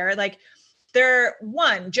to share. Like, they're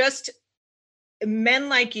just men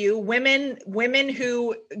like you, women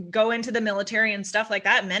who go into the military and stuff like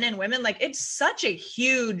that, men and women, like it's such a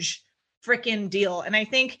huge freaking deal. And I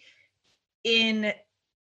think in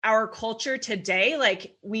our culture today,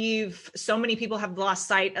 like so many people have lost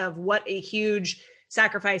sight of what a huge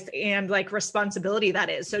sacrifice and like responsibility that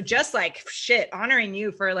is. So just like honoring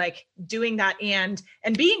you for like doing that and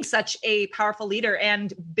being such a powerful leader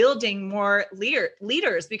and building more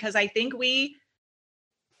leaders, because I think we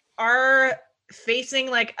are facing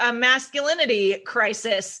like a masculinity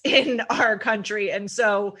crisis in our country. And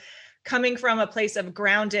so coming from a place of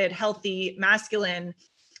grounded, healthy, masculine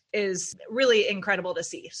is really incredible to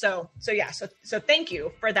see. So thank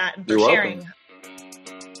you for that and for sharing. Welcome.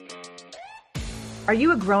 Are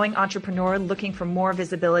you a growing entrepreneur looking for more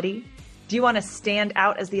visibility? Do you want to stand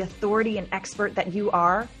out as the authority and expert that you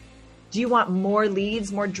are? Do you want more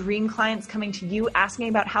leads, more dream clients coming to you asking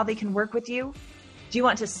about how they can work with you? Do you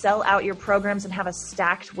want to sell out your programs and have a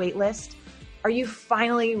stacked wait list? Are you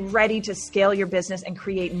finally ready to scale your business and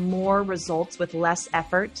create more results with less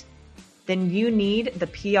effort? Then you need the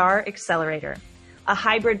PR Accelerator, a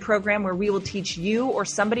hybrid program where we will teach you or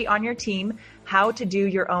somebody on your team how to do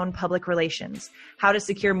your own public relations, how to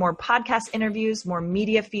secure more podcast interviews, more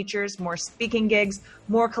media features, more speaking gigs,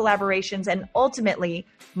 more collaborations, and ultimately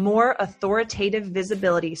more authoritative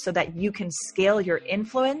visibility so that you can scale your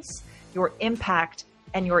influence, your impact,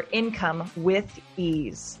 and your income with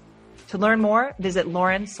ease. To learn more, visit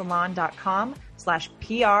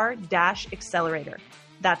laurensalon.com/PR-accelerator.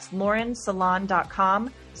 That's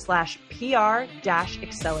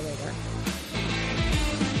laurensalon.com/PR-accelerator.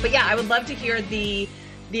 But yeah, I would love to hear the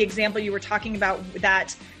example you were talking about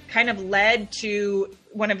that kind of led to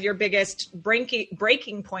one of your biggest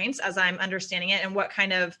breaking points, as I'm understanding it, and what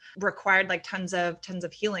kind of required like tons of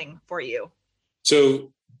healing for you.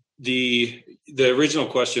 So the original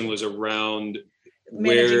question was around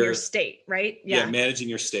managing your state, right? Yeah, managing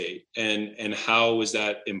your state, and how was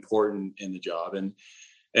that important in the job?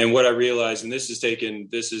 And what I realized, and this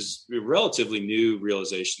is relatively new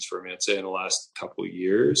realizations for me, I'd say in the last couple of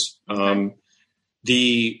years. Okay.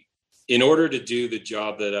 In order to do the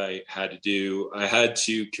job that I had to do, I had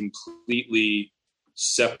to completely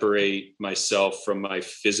separate myself from my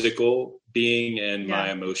physical being and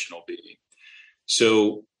my emotional being.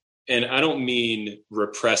 So, and I don't mean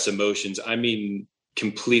repress emotions. I mean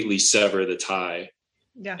completely sever the tie.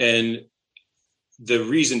 Yeah. And the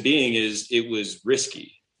reason being is it was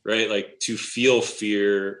risky, right? Like to feel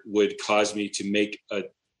fear would cause me to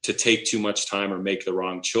take too much time or make the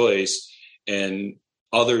wrong choice, and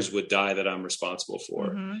others would die that I'm responsible for.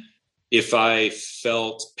 Mm-hmm. If I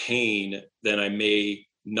felt pain, then I may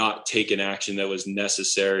not take an action that was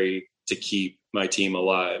necessary to keep my team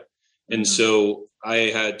alive. And so I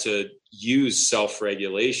had to use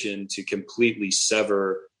self-regulation to completely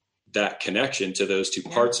sever that connection to those two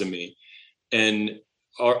parts of me. And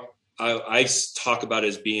I talk about it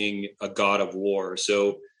as being a god of war.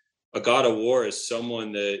 So a god of war is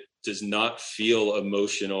someone that does not feel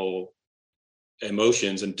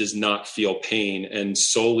emotions and does not feel pain and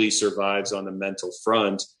solely survives on the mental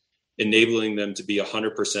front, enabling them to be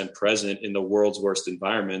 100% present in the world's worst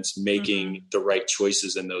environments, making the right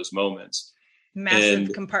choices in those moments. Massive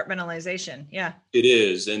compartmentalization. Yeah, it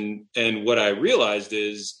is. And what I realized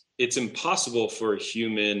is it's impossible for a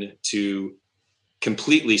human to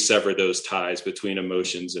completely sever those ties between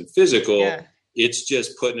emotions and physical. Yeah. It's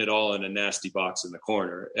just putting it all in a nasty box in the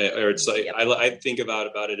corner. Or it's like, I think about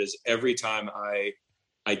it as every time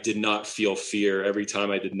I did not feel fear, every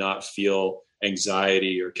time I did not feel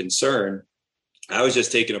anxiety or concern, I was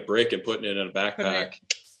just taking a brick and putting it in a backpack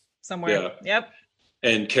somewhere. Yeah. Yep.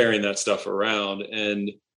 And carrying that stuff around.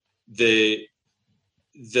 And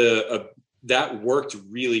that worked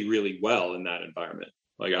really, really well in that environment.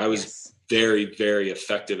 Like I was very, very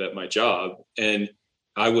effective at my job, and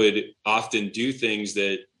I would often do things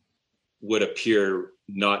that would appear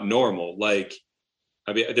not normal. Like,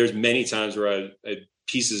 I mean, there's many times where I had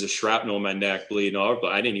pieces of shrapnel in my neck, bleeding all over,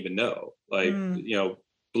 but I didn't even know. Like,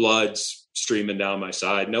 blood's streaming down my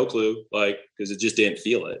side, no clue, like, because it just didn't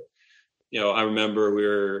feel it. I remember we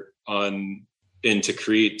were in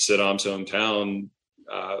Tikrit, Saddam's hometown,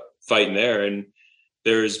 fighting there, and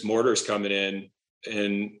there's mortars coming in,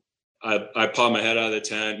 and I pop my head out of the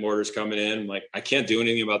tent, mortars coming in. I'm like, I can't do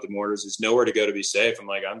anything about the mortars. There's nowhere to go to be safe. I'm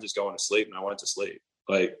like, I'm just going to sleep, and I went to sleep.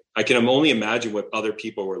 Like, I can only imagine what other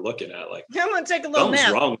people were looking at. Like, I'm going to take a little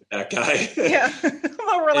nap. What's wrong with that guy? Yeah.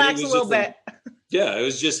 I'll relax a little bit. It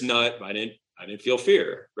was just not, I didn't feel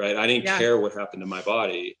fear, right? I didn't care what happened to my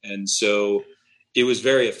body. And so it was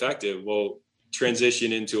very effective. Well,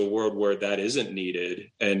 transition into a world where that isn't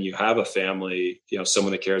needed, and you have a family,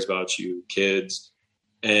 someone that cares about you, kids,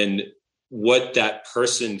 and what that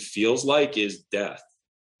person feels like is death,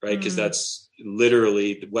 right? Because that's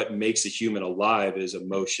literally what makes a human alive, is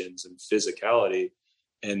emotions and physicality.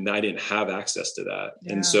 And I didn't have access to that.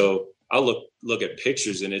 Yeah. And so I'll look at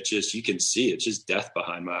pictures, and you can see it's just death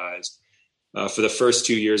behind my eyes. For the first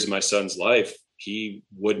 2 years of my son's life, he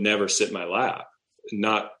would never sit in my lap,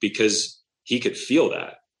 not because he could feel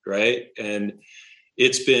that. Right. And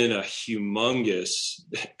it's been a humongous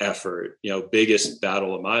effort. Biggest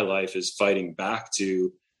battle of my life is fighting back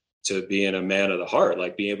to being a man of the heart,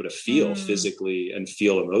 like being able to feel physically and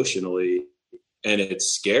feel emotionally. And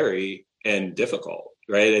it's scary and difficult.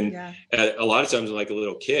 Right. And a lot of times, like a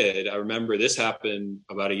little kid, I remember this happened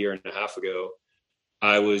about 1.5 years ago.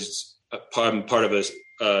 I was part of a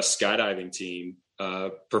skydiving team,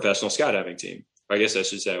 professional skydiving team. I guess I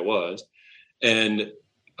should say I was. And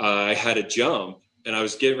I had a jump, and I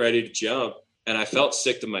was getting ready to jump, and I felt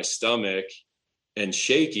sick to my stomach and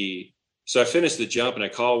shaky. So I finished the jump, and I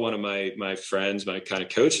called one of my friends, my kind of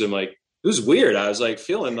coach. I'm like, it was weird. I was like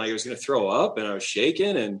feeling like I was going to throw up, and I was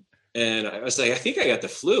shaking, and I was like, I think I got the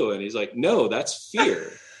flu. And he's like, no, that's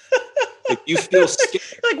fear. Like, you feel scared.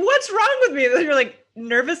 Like, what's wrong with me? And you're like,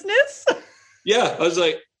 nervousness? Yeah. I was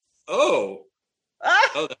like, oh,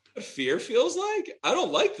 that's what fear feels like? I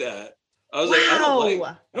don't like that. I was like, I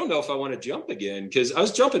don't know if I want to jump again, because I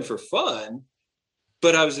was jumping for fun,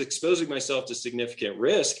 but I was exposing myself to significant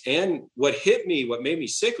risk. And what made me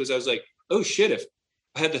sick was I was like, oh shit, if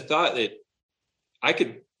I had the thought that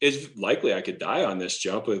it's likely I could die on this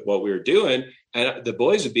jump with what we were doing, and the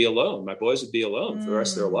boys would be alone. My boys would be alone for the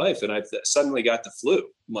rest of their life. And I suddenly got the flu.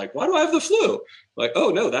 I'm like, why do I have the flu? I'm like, oh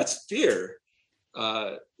no, that's fear.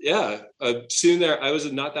 Soon there, I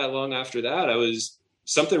was not that long after that.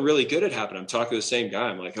 Something really good had happened. I'm talking to the same guy.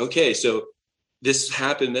 I'm like, okay, so this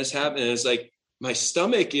happened. And it's like, my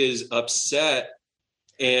stomach is upset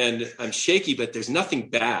and I'm shaky, but there's nothing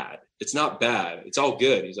bad. It's not bad. It's all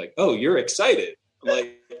good. He's like, oh, you're excited. I'm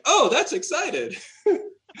like, oh, that's excited.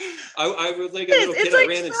 I was like a little kid. Like, I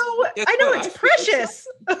ran I know, it's precious.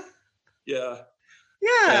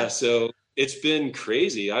 Yeah. So it's been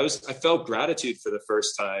crazy. I felt gratitude for the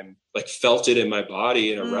first time, like felt it in my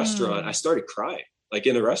body in a restaurant. I started crying, like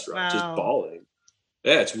in the restaurant, just bawling.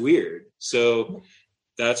 Yeah, it's weird. So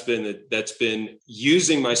that's been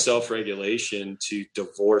using my self-regulation to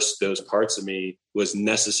divorce those parts of me was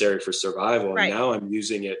necessary for survival. And now I'm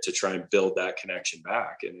using it to try and build that connection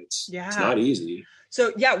back. And it's not easy.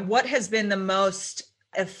 So what has been the most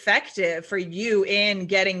effective for you in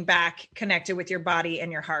getting back connected with your body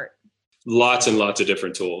and your heart? Lots and lots of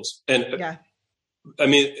different tools. And I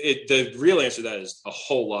mean, the real answer to that is a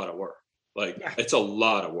whole lot of work. Like it's a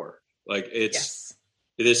lot of work. Like this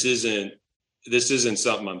isn't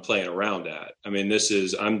something I'm playing around at. I mean,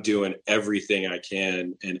 I'm doing everything I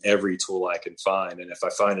can and every tool I can find. And if I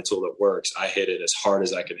find a tool that works, I hit it as hard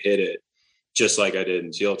as I can hit it, just like I did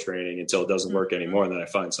in SEAL training, until it doesn't work anymore. And then I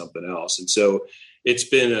find something else. And so it's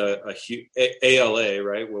been a huge ALA,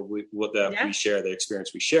 right? We share, the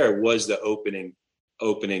experience we share was the opening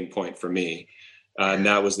point for me. And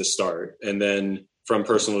that was the start. And then from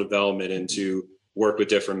personal development into work with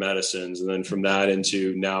different medicines. And then from that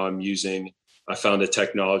into now I found a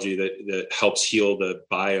technology that helps heal the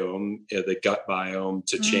biome, the gut biome,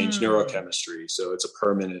 to change neurochemistry. So it's a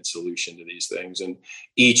permanent solution to these things. And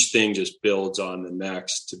each thing just builds on the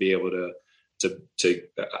next to be able to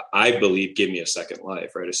I believe, give me a second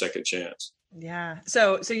life, right? A second chance. Yeah.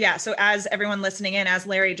 So as everyone listening in, as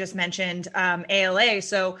Larry just mentioned, ALA.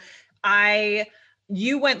 So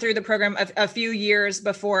you went through the program a few years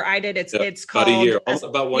before I did. It's called about a year,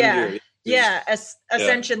 about 1 year.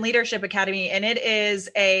 Ascension Leadership Academy. And it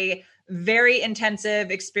is a very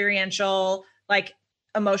intensive, experiential, like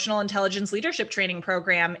emotional intelligence leadership training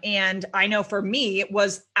program. And I know for me, it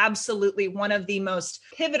was absolutely one of the most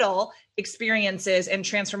pivotal experiences and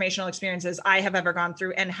transformational experiences I have ever gone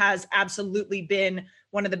through, and has absolutely been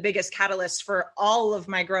one of the biggest catalysts for all of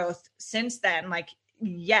my growth since then. Like,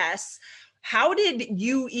 yes. How did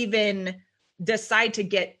you even decide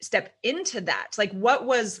to step into that? Like, what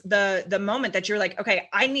was the moment that you're like, okay,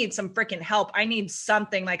 I need some freaking help. I need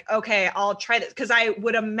something, like, okay, I'll try this. Cause I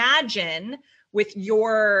would imagine with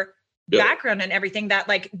your background and everything that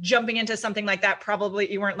like jumping into something like that,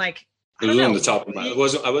 probably you weren't like, it was on the top of my, I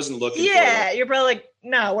wasn't looking for it. You're probably like,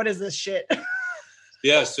 no, what is this shit?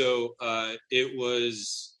 So it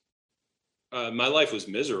was, my life was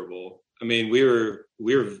miserable. I mean, we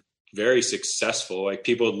were very successful. Like,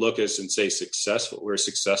 people would look at us and say successful. We're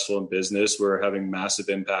successful in business. We're having massive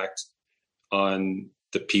impact on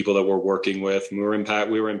the people that we're working with. We were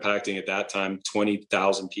impacting at that time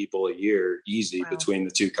 20,000 people a year, easy. Wow. Between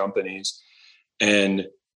the two companies. And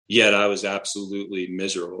yet I was absolutely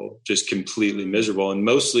miserable, just completely miserable. And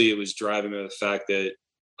mostly it was driving by the fact that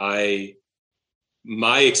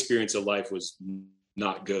my experience of life was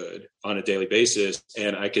not good on a daily basis.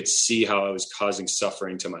 And I could see how I was causing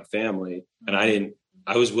suffering to my family. And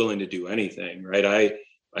I was willing to do anything, right?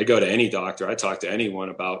 I go to any doctor, I talk to anyone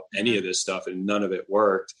about any of this stuff, and none of it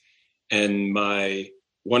worked. And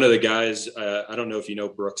one of the guys, I don't know if you know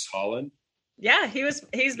Brooks Holland. Yeah,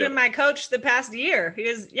 he's been my coach the past year. He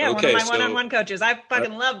was one of my one-on-one coaches. I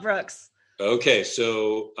fucking love Brooks. Okay,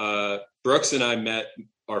 so Brooks and I met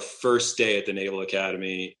our first day at the Naval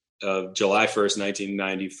Academy of July 1st,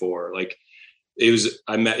 1994. Like he's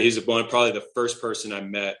probably the first person I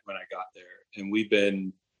met when I got there, and we've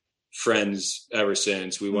been friends ever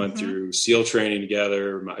since. We went through SEAL training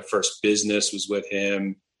together. My first business was with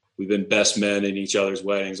him. We've been best men in each other's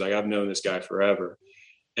weddings. Like I've known this guy forever.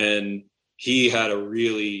 And he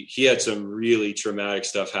had some really traumatic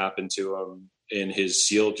stuff happen to him in his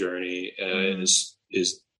SEAL journey,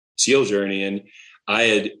 his SEAL journey. And I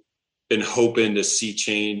had been hoping to see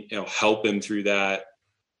change, help him through that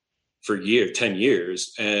for 10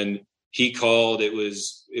 years. And he called, it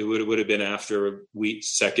would have been after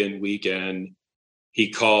second weekend. He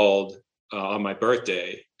called on my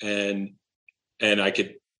birthday, and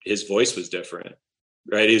his voice was different,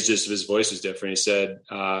 right? His voice was different. He said,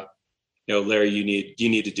 Larry, you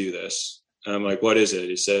need to do this. And I'm like, what is it?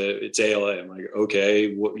 He said, it's ALA. I'm like, okay,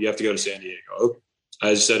 you have to go to San Diego.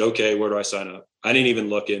 I just said, okay, where do I sign up? I didn't even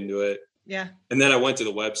look into it. Yeah. And then I went to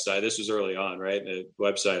the website. This was early on, right? The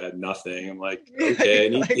website had nothing. I'm like, okay.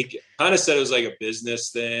 And he kind of said it was like a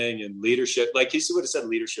business thing and leadership. Like he would have said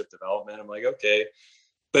leadership development. I'm like, okay.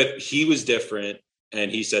 But he was different,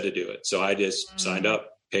 and he said to do it. So I just signed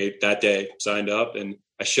up, paid that day, signed up, and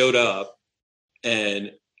I showed up,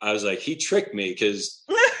 and I was like, he tricked me, because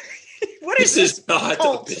this is not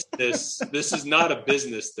a business. This is not a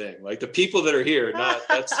business thing. Like the people that are here,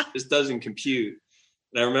 this doesn't compute.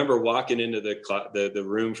 And I remember walking into the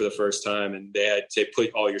room for the first time, and they had to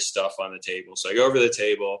put all your stuff on the table. So I go over to the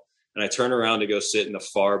table, and I turn around to go sit in the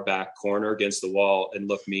far back corner against the wall and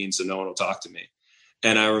look mean so no one will talk to me.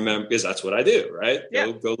 And I remember, because that's what I do, right?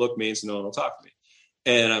 Yeah. Go look mean so no one will talk to me.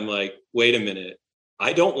 And I'm like, wait a minute.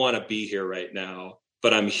 I don't want to be here right now,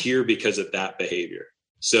 but I'm here because of that behavior.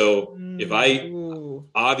 So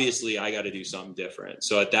obviously I got to do something different.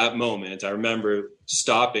 So at that moment, I remember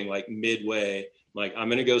stopping like midway. Like, I'm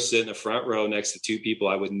going to go sit in the front row next to two people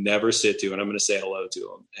I would never sit to, and I'm going to say hello to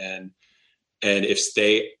them. And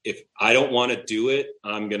if I don't want to do it,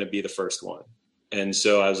 I'm going to be the first one. And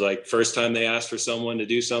so I was like, first time they asked for someone to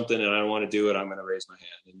do something and I don't want to do it, I'm going to raise my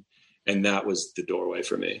hand. And that was the doorway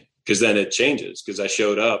for me, because then it changes, because I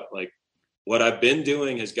showed up like, what I've been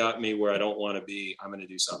doing has got me where I don't want to be. I'm going to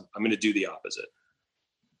do something. I'm going to do the opposite.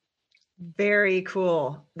 Very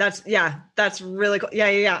cool. That's really cool.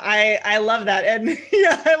 Yeah. I love that. And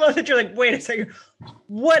yeah, I love that you're like, wait a second,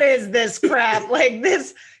 what is this crap? Like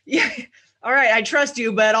this. Yeah. All right. I trust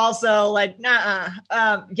you, but also like,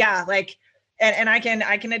 yeah. Like, and I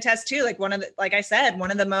can attest to like like I said, one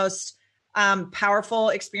of the most powerful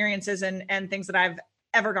experiences and things that I've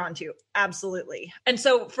ever gone to. Absolutely. And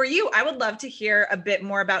so for you, I would love to hear a bit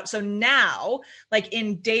more about, so now, like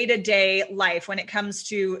in day-to-day life, when it comes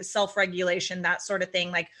to self-regulation, that sort of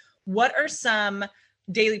thing, like what are some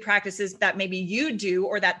daily practices that maybe you do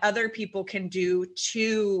or that other people can do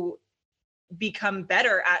to become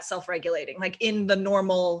better at self-regulating, like in the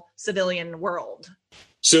normal civilian world?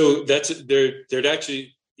 So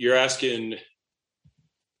you're asking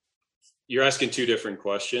two different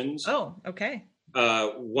questions. Oh, okay.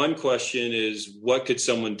 One question is, what could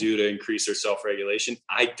someone do to increase their self-regulation?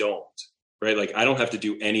 I don't, right? Like I don't have to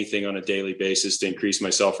do anything on a daily basis to increase my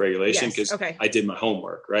self-regulation, because I did my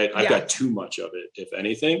homework, right? I've got too much of it, if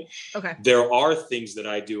anything. Okay. There are things that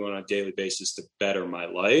I do on a daily basis to better my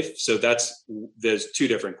life. So there's two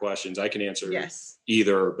different questions. I can answer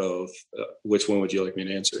either or both. Which one would you like me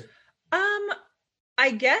to answer? I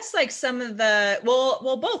guess like some of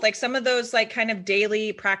both, like some of those like kind of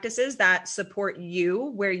daily practices that support you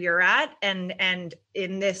where you're at and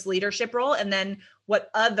in this leadership role, and then what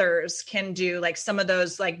others can do, like some of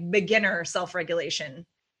those like beginner self-regulation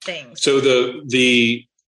things. So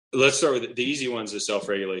let's start with the easy ones, is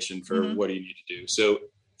self-regulation for what do you need to do. So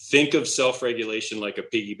think of self-regulation like a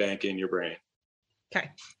piggy bank in your brain. Okay.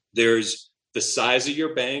 There's the size of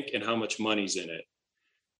your bank and how much money's in it.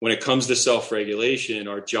 When it comes to self-regulation,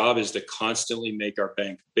 our job is to constantly make our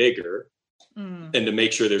bank bigger and to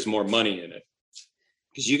make sure there's more money in it.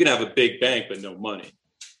 Because you can have a big bank, but no money.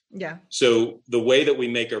 Yeah. So the way that we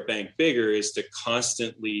make our bank bigger is to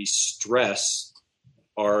constantly stress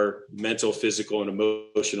our mental, physical, and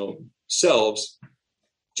emotional selves,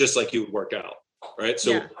 just like you would work out. Right.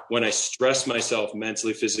 So when I stress myself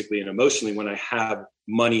mentally, physically, and emotionally, when I have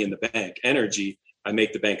money in the bank, energy, I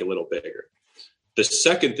make the bank a little bigger. The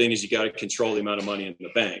second thing is you got to control the amount of money in the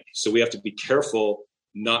bank. So we have to be careful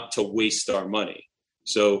not to waste our money.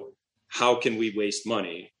 So how can we waste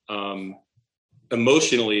money?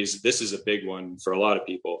 Emotionally, this is a big one for a lot of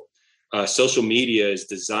people. Social media is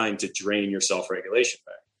designed to drain your self-regulation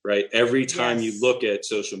back, right? Every time you look at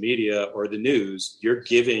social media or the news, you're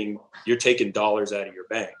taking dollars out of your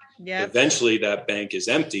bank. Yep. Eventually that bank is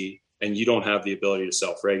empty and you don't have the ability to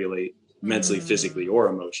self-regulate mentally, physically, or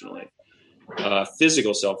emotionally.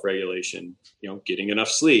 Physical self-regulation, getting enough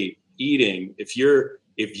sleep, eating. If you're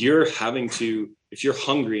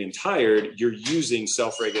hungry and tired, you're using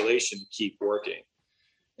self-regulation to keep working.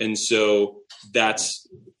 And so that's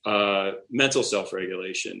mental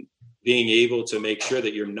self-regulation, being able to make sure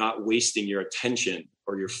that you're not wasting your attention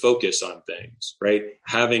or your focus on things, right?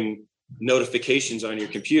 Having notifications on your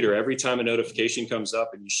computer. Every time a notification comes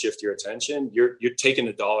up and you shift your attention, you're taking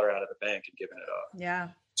 $1 out of the bank and giving it up. Yeah.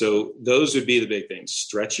 So those would be the big things.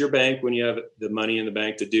 Stretch your bank when you have the money in the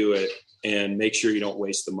bank to do it, and make sure you don't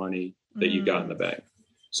waste the money that you got in the bank.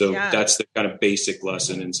 So that's the kind of basic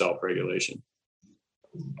lesson in self-regulation.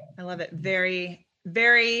 I love it. Very,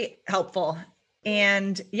 very helpful.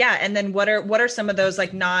 And and then what are some of those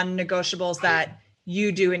like non-negotiables that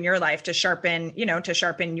you do in your life to sharpen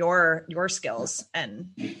your skills? And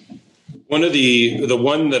one of the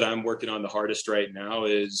one that I'm working on the hardest right now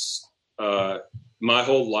is my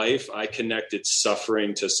whole life I connected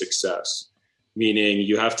suffering to success, meaning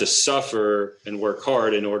you have to suffer and work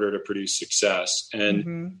hard in order to produce success.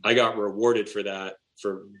 And I got rewarded for that,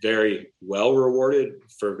 very well rewarded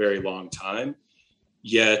for a very long time.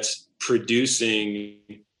 Yet producing,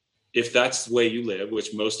 if that's the way you live,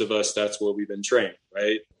 which most of us, that's what we've been trained,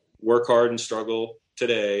 right? Work hard and struggle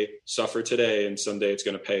today, suffer today, and someday it's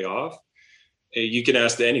going to pay off. You can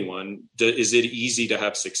ask anyone, is it easy to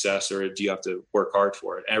have success, or do you have to work hard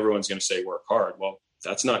for it? Everyone's going to say work hard. Well,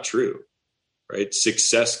 that's not true, right?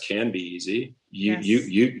 Success can be easy.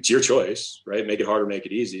 It's your choice, right? Make it hard or make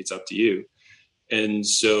it easy. It's up to you. And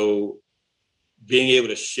so being able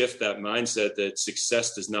to shift that mindset that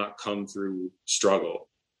success does not come through struggle.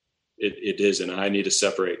 It isn't. I need to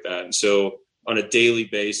separate that. And so on a daily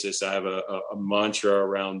basis, I have a mantra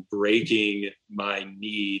around breaking my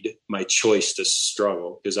choice to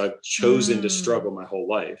struggle, because I've chosen to struggle my whole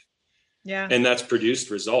life. Yeah. And that's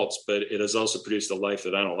produced results, but it has also produced a life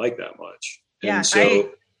that I don't like that much. Yeah. And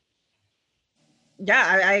so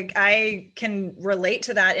I can relate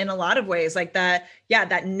to that in a lot of ways, like that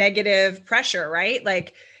negative pressure, right?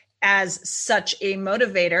 Like as such a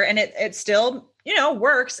motivator, and it still,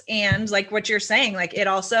 works. And like what you're saying, like it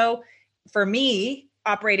also, for me,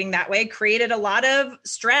 operating that way created a lot of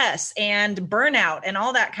stress and burnout and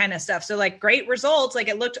all that kind of stuff. So like great results, like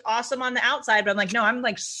it looked awesome on the outside, but I'm like, no, I'm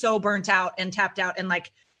like so burnt out and tapped out and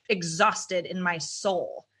like exhausted in my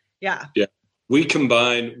soul. Yeah. Yeah. We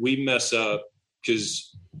mess up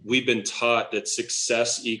because we've been taught that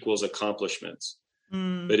success equals accomplishments,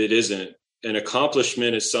 but it isn't. An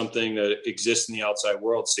accomplishment is something that exists in the outside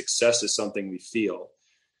world. Success is something we feel.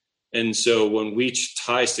 And so when we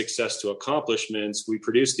tie success to accomplishments, we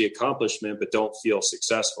produce the accomplishment, but don't feel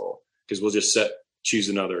successful, because we'll just choose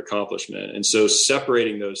another accomplishment. And so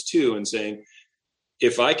separating those two and saying,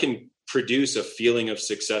 if I can produce a feeling of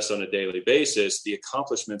success on a daily basis, the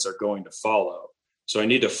accomplishments are going to follow. So I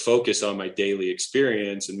need to focus on my daily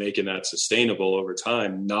experience and making that sustainable over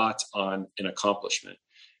time, not on an accomplishment.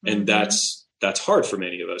 And that's hard for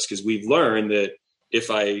many of us, because we've learned that if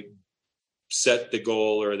I set the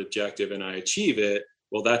goal or the objective and I achieve it,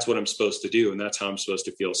 well, that's what I'm supposed to do. And that's how I'm supposed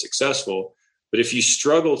to feel successful. But if you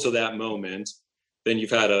struggle to that moment, then you've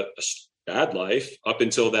had a bad life up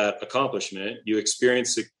until that accomplishment. You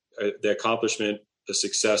experience the accomplishment, the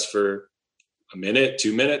success for a minute,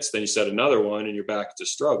 2 minutes, then you set another one and you're back to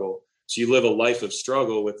struggle. So you live a life of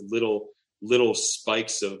struggle with little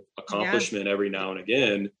spikes of accomplishment every now and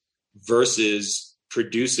again, versus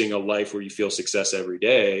producing a life where you feel success every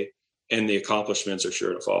day and the accomplishments are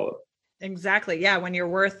sure to follow. Exactly. Yeah. When your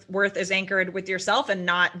worth is anchored with yourself and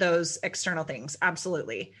not those external things.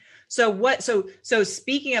 Absolutely. So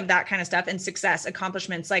speaking of that kind of stuff and success,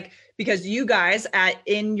 accomplishments, like, because you guys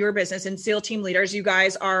in your business and SEAL team leaders, you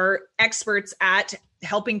guys are experts at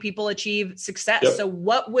helping people achieve success. Yep. So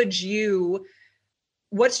what would you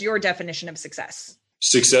what's your definition of success?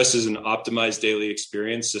 Success is an optimized daily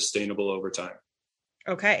experience, sustainable over time.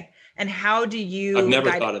 Okay. And how do you? I've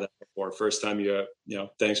never thought of that before. First time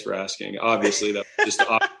thanks for asking. Obviously that just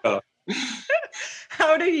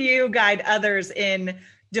How do you guide others in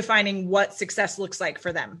defining what success looks like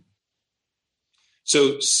for them?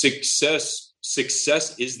 So success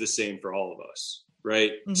is the same for all of us,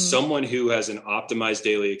 right? Mm-hmm. Someone who has an optimized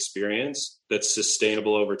daily experience that's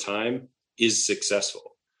sustainable over time is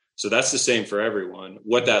successful. So that's the same for everyone.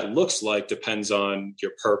 What that looks like depends on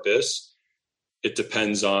your purpose. It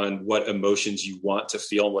depends on what emotions you want to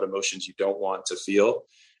feel and what emotions you don't want to feel.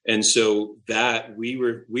 And so that we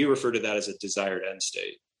refer to that as a desired end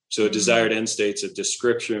state. So a desired end state's a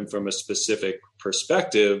description from a specific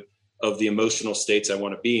perspective of the emotional states I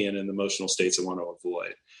want to be in and the emotional states I want to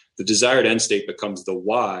avoid. The desired end state becomes the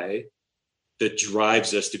why that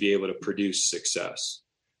drives us to be able to produce success.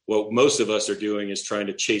 What most of us are doing is trying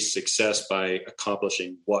to chase success by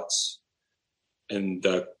accomplishing what's, and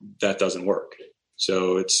that doesn't work.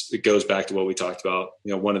 So it goes back to what we talked about.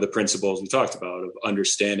 One of the principles we talked about of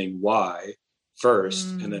understanding why first,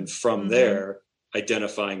 and then from there,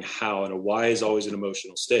 identifying how. And a why is always an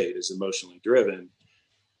emotional state, is emotionally driven.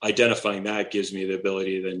 Identifying that gives me the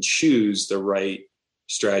ability to then choose the right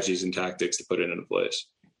strategies and tactics to put it into place.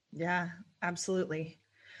 Yeah, absolutely.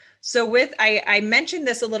 So I mentioned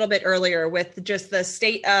this a little bit earlier with just the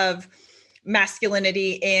state of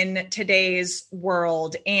masculinity in today's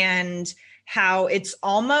world and how it's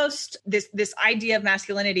almost this idea of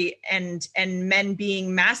masculinity and men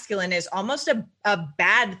being masculine is almost a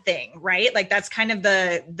bad thing, right? Like that's kind of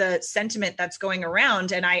the sentiment that's going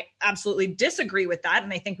around. And I absolutely disagree with that.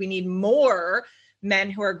 And I think we need more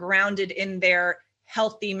men who are grounded in their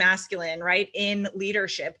healthy masculine, right? In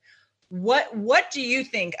leadership. What do you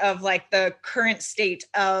think of like the current state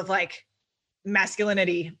of like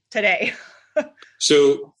masculinity today?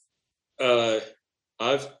 So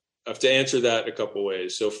I've to answer that a couple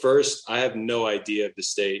ways. So first, I have no idea of the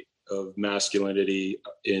state of masculinity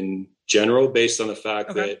in general, based on the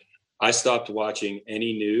fact that I stopped watching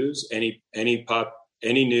any news, any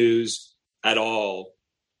news at all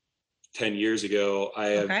 10 years ago.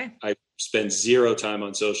 I spent zero time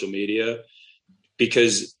on social media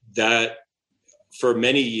because that for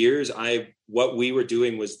many years, what we were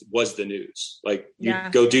doing was the news. Like you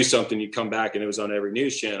go do something, you come back and it was on every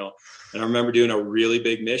news channel. And I remember doing a really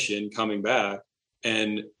big mission coming back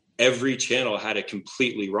and every channel had it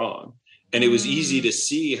completely wrong. And it was easy to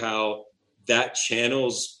see how that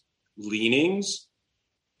channel's leanings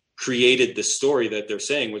created the story that they're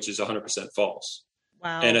saying, which is 100% false.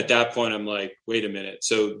 Wow. And at that point, I'm like, wait a minute.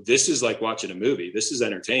 So this is like watching a movie. This is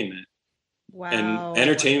entertainment. Wow. And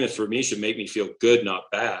entertainment for me should make me feel good,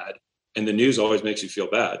 not bad. And the news always makes you feel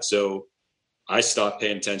bad. So I stopped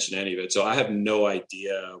paying attention to any of it. So I have no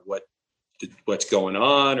idea what's going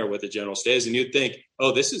on or what the general state is. And you'd think,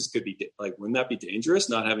 oh, could be like, wouldn't that be dangerous?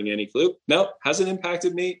 Not having any clue? No, hasn't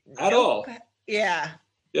impacted me at all. Yeah.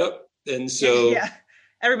 Yep. And so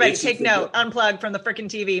everybody take note, unplug from the freaking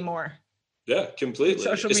TV more. Yeah, completely.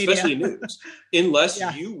 Social media. Especially news. Unless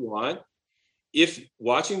you want, if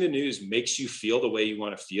watching the news makes you feel the way you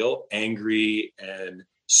want to feel, angry and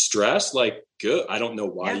stressed, like good. I don't know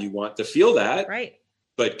why you want to feel that. Right.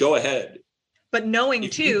 But go ahead. But knowing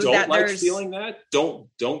if you don't like feeling that,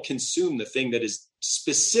 don't consume the thing that is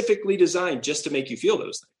specifically designed just to make you feel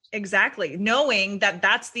those things. Exactly. Knowing that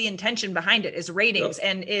that's the intention behind it is ratings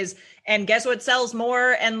and guess what sells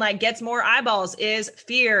more and like gets more eyeballs is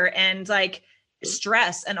fear and like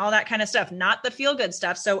stress and all that kind of stuff, not the feel good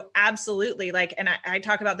stuff. So absolutely. Like, and I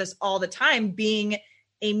talk about this all the time, being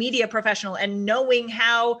a media professional and knowing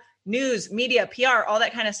how news, media, PR, all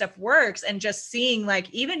that kind of stuff works. And just seeing like,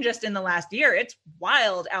 even just in the last year, it's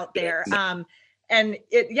wild out there. So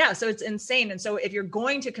it's insane. And so if you're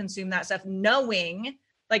going to consume that stuff, knowing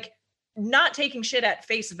like not taking shit at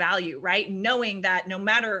face value, right? Knowing that no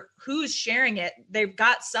matter who's sharing it, they've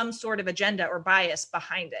got some sort of agenda or bias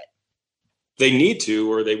behind it. They need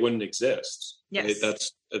to, or they wouldn't exist. Yes.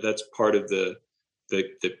 Right? That's part of the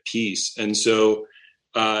piece. And so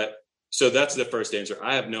that's the first answer.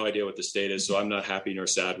 I have no idea what the state is, so I'm not happy nor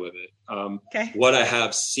sad with it. What I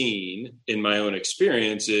have seen in my own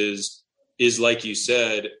experience is like you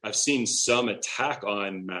said, I've seen some attack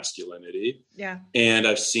on masculinity. Yeah. And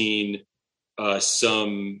I've seen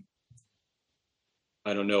some,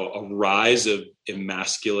 I don't know, a rise of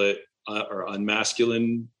immasculate or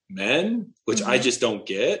unmasculine men, which I just don't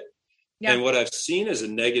get. Yeah. And what I've seen as a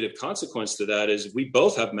negative consequence to that is we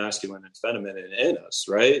both have masculine and feminine in us,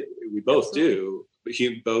 right? We both do,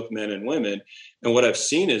 both men and women. And what I've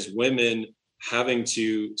seen is women having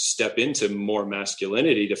to step into more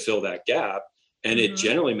masculinity to fill that gap. And it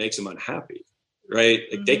generally makes them unhappy, right?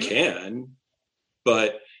 Like they can,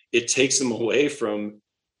 but it takes them away from,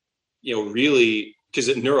 really, because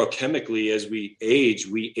neurochemically, as we age,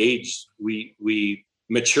 we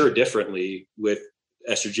mature differently with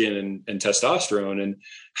estrogen and testosterone, and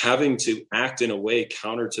having to act in a way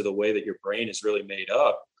counter to the way that your brain is really made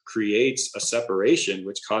up creates a separation,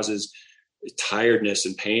 which causes tiredness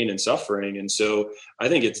and pain and suffering. And so I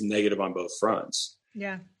think it's negative on both fronts.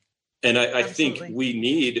 Yeah. And I think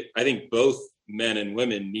I think both men and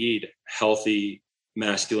women need healthy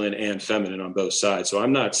masculine and feminine on both sides. So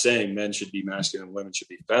I'm not saying men should be masculine, women should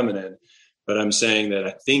be feminine, but I'm saying that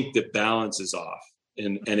I think the balance is off.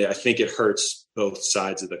 And I think it hurts both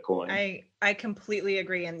sides of the coin. I completely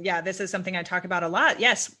agree. And yeah, this is something I talk about a lot.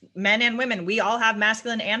 Yes, men and women, we all have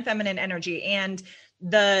masculine and feminine energy. And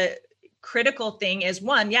the critical thing is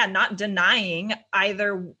not denying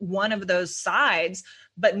either one of those sides,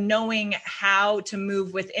 but knowing how to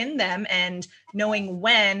move within them and knowing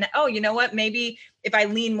when, maybe if I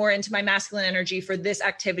lean more into my masculine energy for this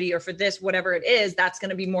activity or for this, whatever it is, that's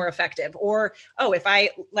going to be more effective. Or, if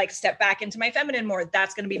I step back into my feminine more,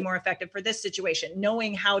 that's going to be more effective for this situation,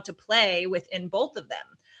 knowing how to play within both of them.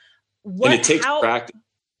 And it takes practice.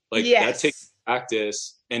 That takes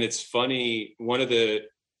practice. And it's funny. One of the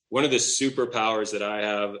superpowers that I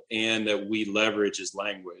have and that we leverage is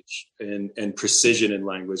language and precision in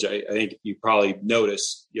language. I think you probably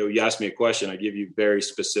notice, you ask me a question, I give you very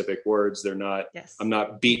specific words. They're not, I'm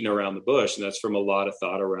not beating around the bush. And that's from a lot of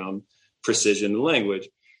thought around precision in language.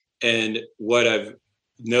 And what I've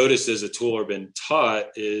noticed as a tool or been taught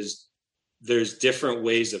is there's different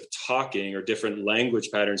ways of talking or different language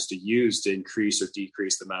patterns to use to increase or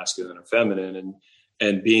decrease the masculine or feminine.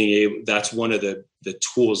 And being able, that's one of the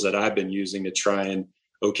tools that I've been using to try and,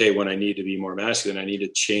 when I need to be more masculine, I need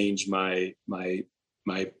to change my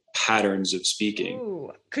patterns of speaking.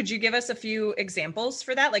 Ooh. Could you give us a few examples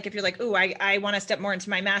for that? Like if you're like, I want to step more into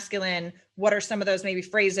my masculine, what are some of those maybe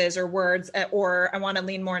phrases or words, or I want to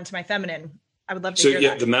lean more into my feminine? I would love to hear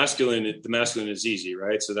that. The masculine is easy,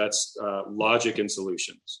 right? So that's logic and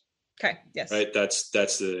solutions. Okay. Yes. Right. That's the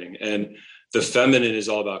thing. And the feminine is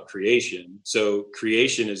all about creation. So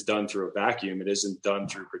creation is done through a vacuum. It isn't done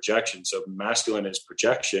through projection. So masculine is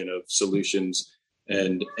projection of solutions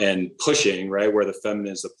and pushing, right? Where the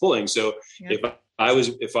feminine is the pulling. So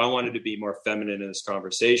if I wanted to be more feminine in this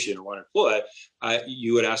conversation or wanted to pull it,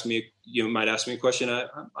 you might ask me a question.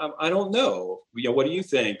 I don't know. What do you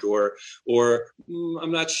think? Or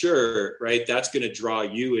I'm not sure, right? That's going to draw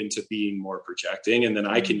you into being more projecting. And then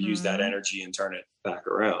I can use that energy and turn it back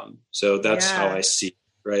around. So that's how I see it,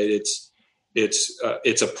 right? It's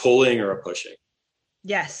a pulling or a pushing.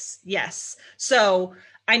 Yes. Yes. So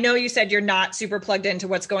I know you said you're not super plugged into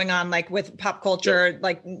what's going on, with pop culture,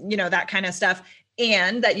 that kind of stuff.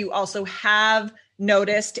 And that you also have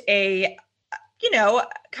noticed a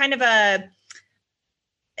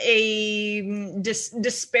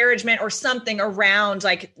disparagement or something around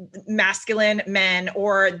masculine men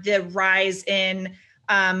or the rise in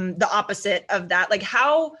the opposite of that.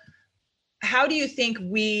 How do you think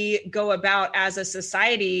we go about as a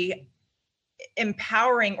society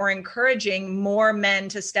empowering or encouraging more men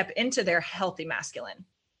to step into their healthy masculine?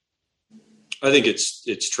 I think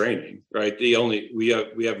it's training, right? We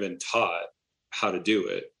have been taught how to do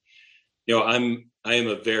it. I am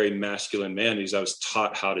a very masculine man because I was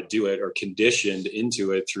taught how to do it or conditioned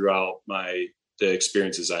into it throughout the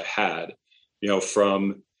experiences I had,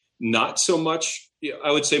 from not so much,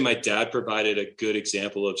 I would say my dad provided a good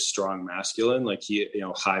example of strong masculine,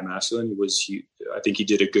 high masculine I think he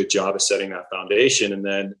did a good job of setting that foundation. And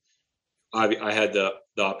then I had the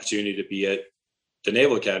opportunity to be at the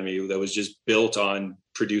Naval Academy that was just built on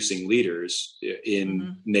producing leaders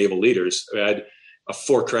in naval leaders. I had a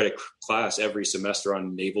 4-credit class every semester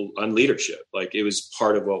on leadership. It was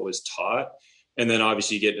part of what was taught. And then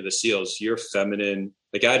obviously you get into the SEALs, you're feminine.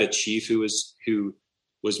 I had a chief who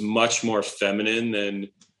was much more feminine than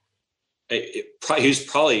he was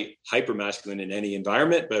probably hyper masculine in any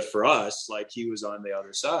environment. But for us, he was on the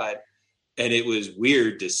other side. And it was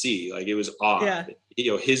weird to see, it was odd.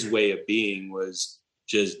 Yeah. His way of being was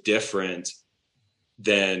just different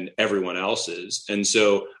than everyone else's. And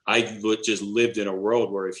so I just lived in a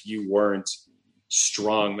world where if you weren't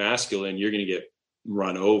strong masculine, you're going to get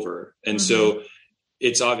run over. And so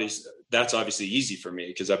it's obvious that's obviously easy for me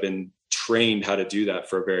because I've been trained how to do that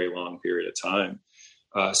for a very long period of time.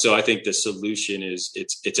 So I think the solution is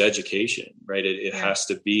it's education, right? It has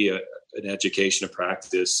to be an education, a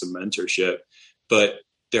practice, some mentorship, but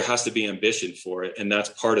there has to be ambition for it. And that's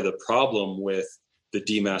part of the problem with the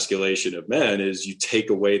demasculation of men, is you take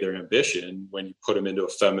away their ambition when you put them into a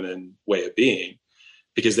feminine way of being,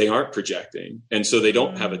 because they aren't projecting. And so they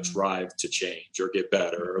don't have a drive to change or get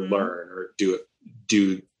better or learn or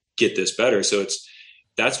get this better. So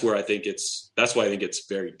that's why I think it's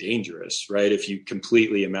very dangerous, right? If you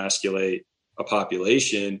completely emasculate a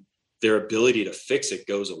population, their ability to fix it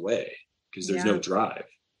goes away because there's no drive.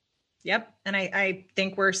 Yep. And I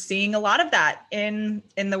think we're seeing a lot of that in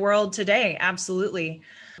the world today. Absolutely.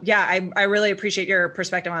 Yeah. I really appreciate your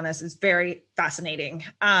perspective on this. It's very fascinating.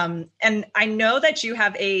 And I know that you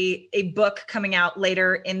have a book coming out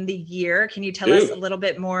later in the year. Can you tell us a little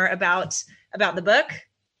bit more about the book?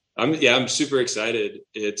 I'm super excited.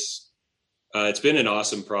 It's been an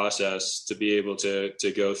awesome process to be able to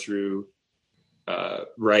go through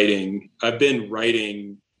writing. I've been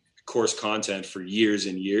writing course content for years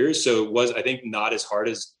and years. So it was, I think, not as hard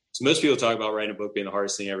as, so most people talk about writing a book being the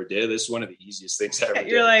hardest thing I ever did. This is one of the easiest things I ever did.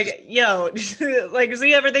 You're like, yo, like,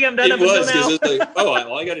 see everything I've done up until now? It's like,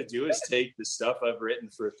 all I got to do is take the stuff I've written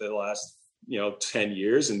for the last, 10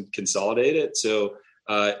 years and consolidate it. So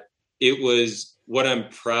it was, what I'm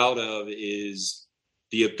proud of is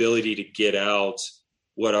the ability to get out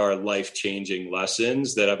what are life-changing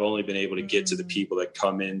lessons that I've only been able to get to the people that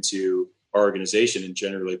come into our organization and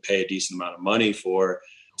generally pay a decent amount of money for.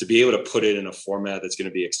 To be able to put it in a format that's going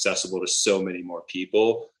to be accessible to so many more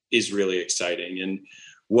people is really exciting. And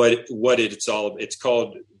it's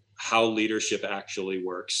called How Leadership Actually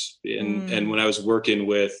Works. And when I was working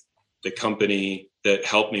with the company that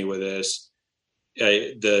helped me with this,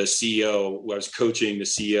 the CEO, I was coaching the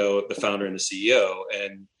CEO, the founder and the CEO,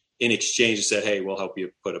 and in exchange said, hey, we'll help you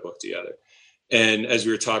put a book together. And as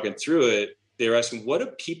we were talking through it, they were asking, what do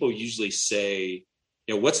people usually say?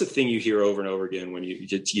 What's the thing you hear over and over again when you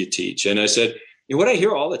teach? And I said, what I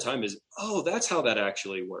hear all the time is, oh, that's how that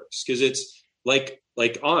actually works. Because it's like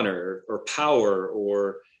honor or power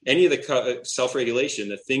or any of the self-regulation,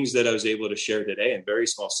 the things that I was able to share today in very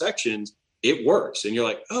small sections, it works. And you're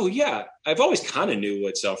like, oh yeah, I've always kind of knew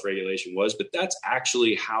what self-regulation was, but that's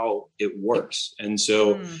actually how it works. And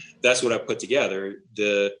so that's what I put together,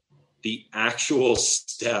 the actual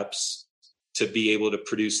steps to be able to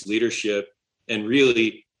produce leadership. And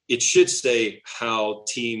really, it should say how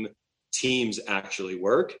teams actually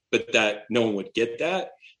work, but that no one would get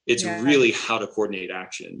that. It's really how to coordinate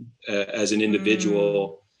action as an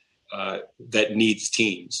individual that needs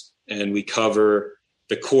teams. And we cover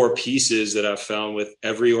the core pieces that I've found with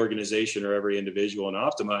every organization or every individual and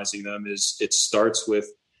optimizing them is it starts with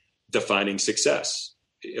defining success,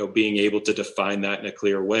 being able to define that in a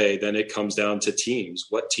clear way. Then it comes down to teams.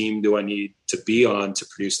 What team do I need to be on to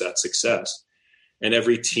produce that success? And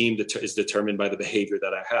every team is determined by the behavior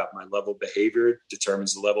that I have. My level of behavior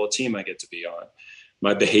determines the level of team I get to be on.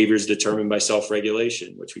 My behavior is determined by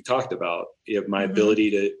self-regulation, which we talked about. My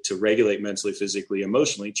ability to regulate mentally, physically,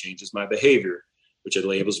 emotionally changes my behavior, which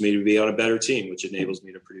enables me to be on a better team, which enables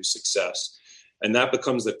me to produce success. And that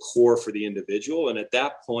becomes the core for the individual. And at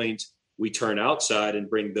that point, we turn outside and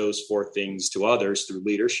bring those four things to others through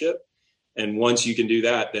leadership. And once you can do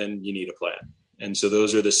that, then you need a plan. And so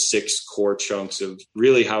those are the 6 core chunks of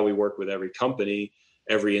really how we work with every company,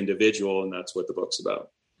 every individual. And that's what the book's about.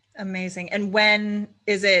 Amazing. And when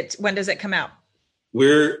does it come out?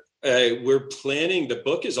 We're planning, the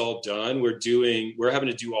book is all done. We're having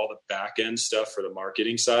to do all the back end stuff for the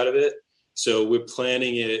marketing side of it. So we're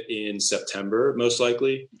planning it in September, most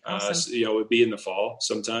likely. Awesome. It would be in the fall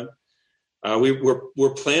sometime.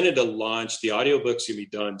 We're planning to launch, the audiobook's going to be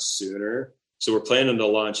done sooner. So we're planning to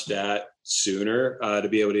launch that sooner to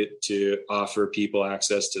be able to offer people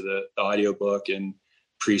access to the audiobook and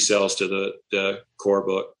pre-sales to the core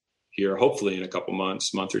book here, hopefully in a couple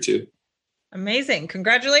months, month or two. Amazing.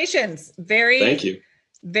 Congratulations. Thank you.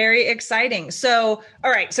 Very exciting. So,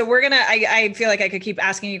 all right. So I feel like I could keep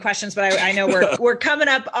asking you questions, but I know we're coming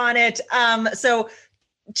up on it. So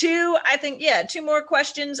two more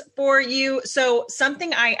questions for you. So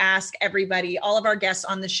something I ask everybody, all of our guests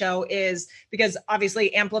on the show is, because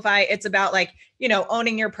obviously Amplify, it's about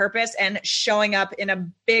owning your purpose and showing up in a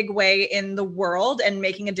big way in the world and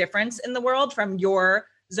making a difference in the world from your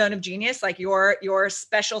zone of genius, like your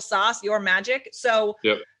special sauce, your magic. So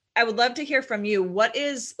I would love to hear from you. What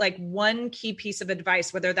is one key piece of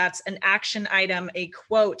advice, whether that's an action item, a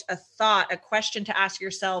quote, a thought, a question to ask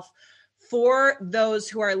yourself for those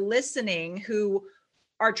who are listening, who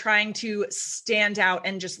are trying to stand out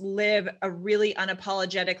and just live a really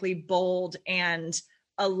unapologetically bold and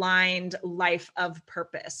aligned life of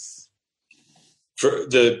purpose?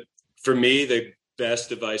 For me,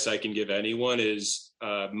 best advice I can give anyone is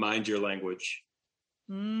mind your language.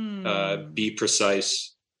 Be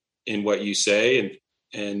precise in what you say,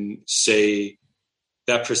 and say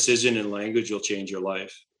that precision in language will change your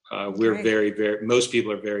life. We're most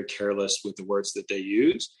people are very careless with the words that they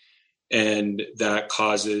use, and that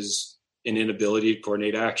causes an inability to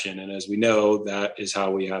coordinate action. And as we know, that is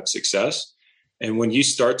how we have success. And when you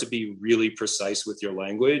start to be really precise with your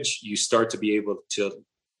language, you start to be able to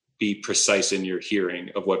be precise in your hearing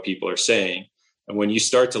of what people are saying. And when you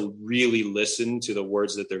start to really listen to the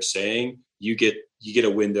words that they're saying, you get a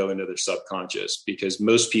window into their subconscious, because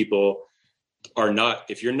most people are not,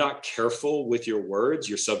 if you're not careful with your words,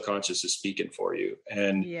 your subconscious is speaking for you.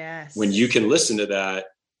 And when you can listen to that,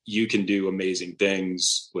 you can do amazing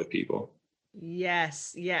things with people.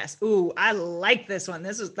 Yes. Ooh, I like this one.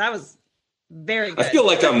 That was very good. I feel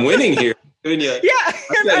like I'm winning here. I'm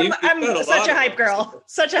such a hype girl.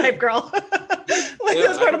 Such a hype girl.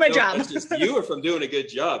 That's part of my job. It's just you or from doing a good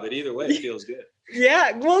job, but either way, it feels good.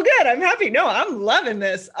 Yeah, well, good. I'm happy. No, I'm loving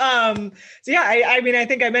this. So yeah, I mean, I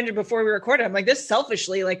think I mentioned before we recorded, I'm like, this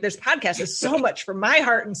selfishly, like this podcast is so much for my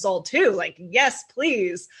heart and soul too. Like, yes,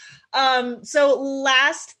 please. So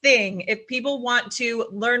last thing, if people want to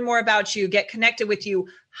learn more about you, get connected with you,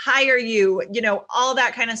 hire you, all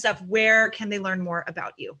that kind of stuff, where can they learn more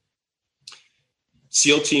about you?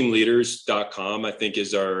 SEALteamleaders.com, I think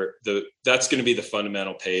that's going to be the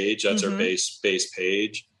fundamental page. That's our base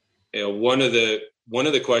page. One of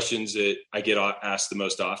the questions that I get asked the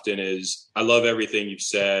most often is, I love everything you've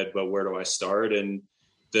said, but where do I start? And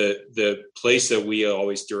the place that we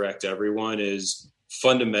always direct everyone is,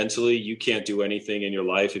 fundamentally, you can't do anything in your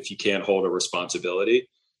life if you can't hold a responsibility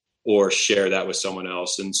or share that with someone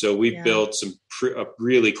else. And so we've built a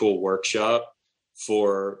really cool workshop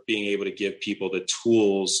for being able to give people the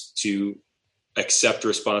tools to accept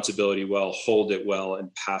responsibility well, hold it well,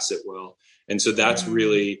 and pass it well. And so that's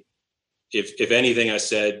really, if anything I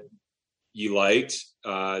said you liked,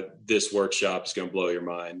 this workshop is going to blow your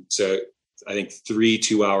mind. So I think 3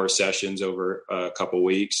 2-hour sessions over a couple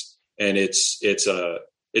weeks, and it's a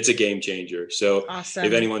game changer. So awesome.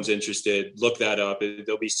 If anyone's interested, look that up.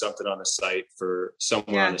 There'll be something on the site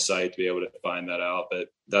on the site to be able to find that out. But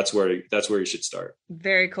that's where you should start.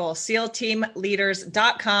 Very cool.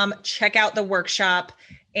 SEALteamleaders.com. Check out the workshop.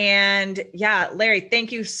 And Larry,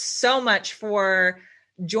 thank you so much for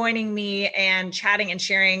joining me and chatting and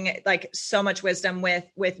sharing like so much wisdom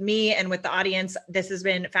with me and with the audience. This has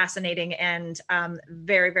been fascinating and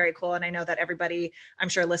very, very cool. And I know that everybody, I'm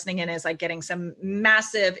sure, listening in is like getting some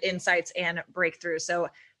massive insights and breakthroughs. So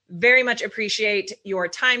very much appreciate your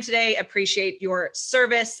time today. Appreciate your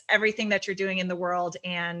service, everything that you're doing in the world.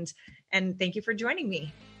 And thank you for joining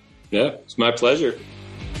me. Yeah, it's my pleasure.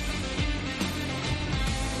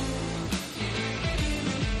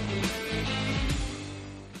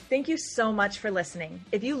 Thank you so much for listening.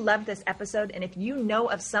 If you loved this episode, and if you know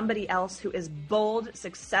of somebody else who is bold,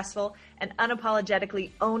 successful, and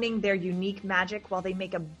unapologetically owning their unique magic while they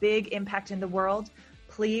make a big impact in the world,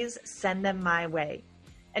 please send them my way.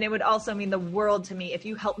 And it would also mean the world to me if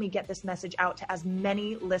you help me get this message out to as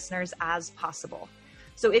many listeners as possible.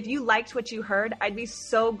 So if you liked what you heard, I'd be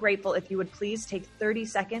so grateful if you would please take 30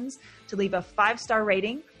 seconds to leave a 5-star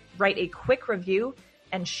rating, write a quick review,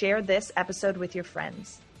 and share this episode with your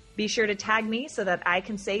friends. Be sure to tag me so that I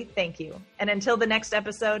can say thank you. And until the next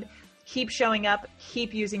episode, keep showing up,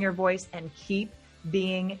 keep using your voice, and keep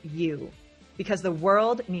being you. Because the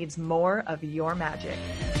world needs more of your magic.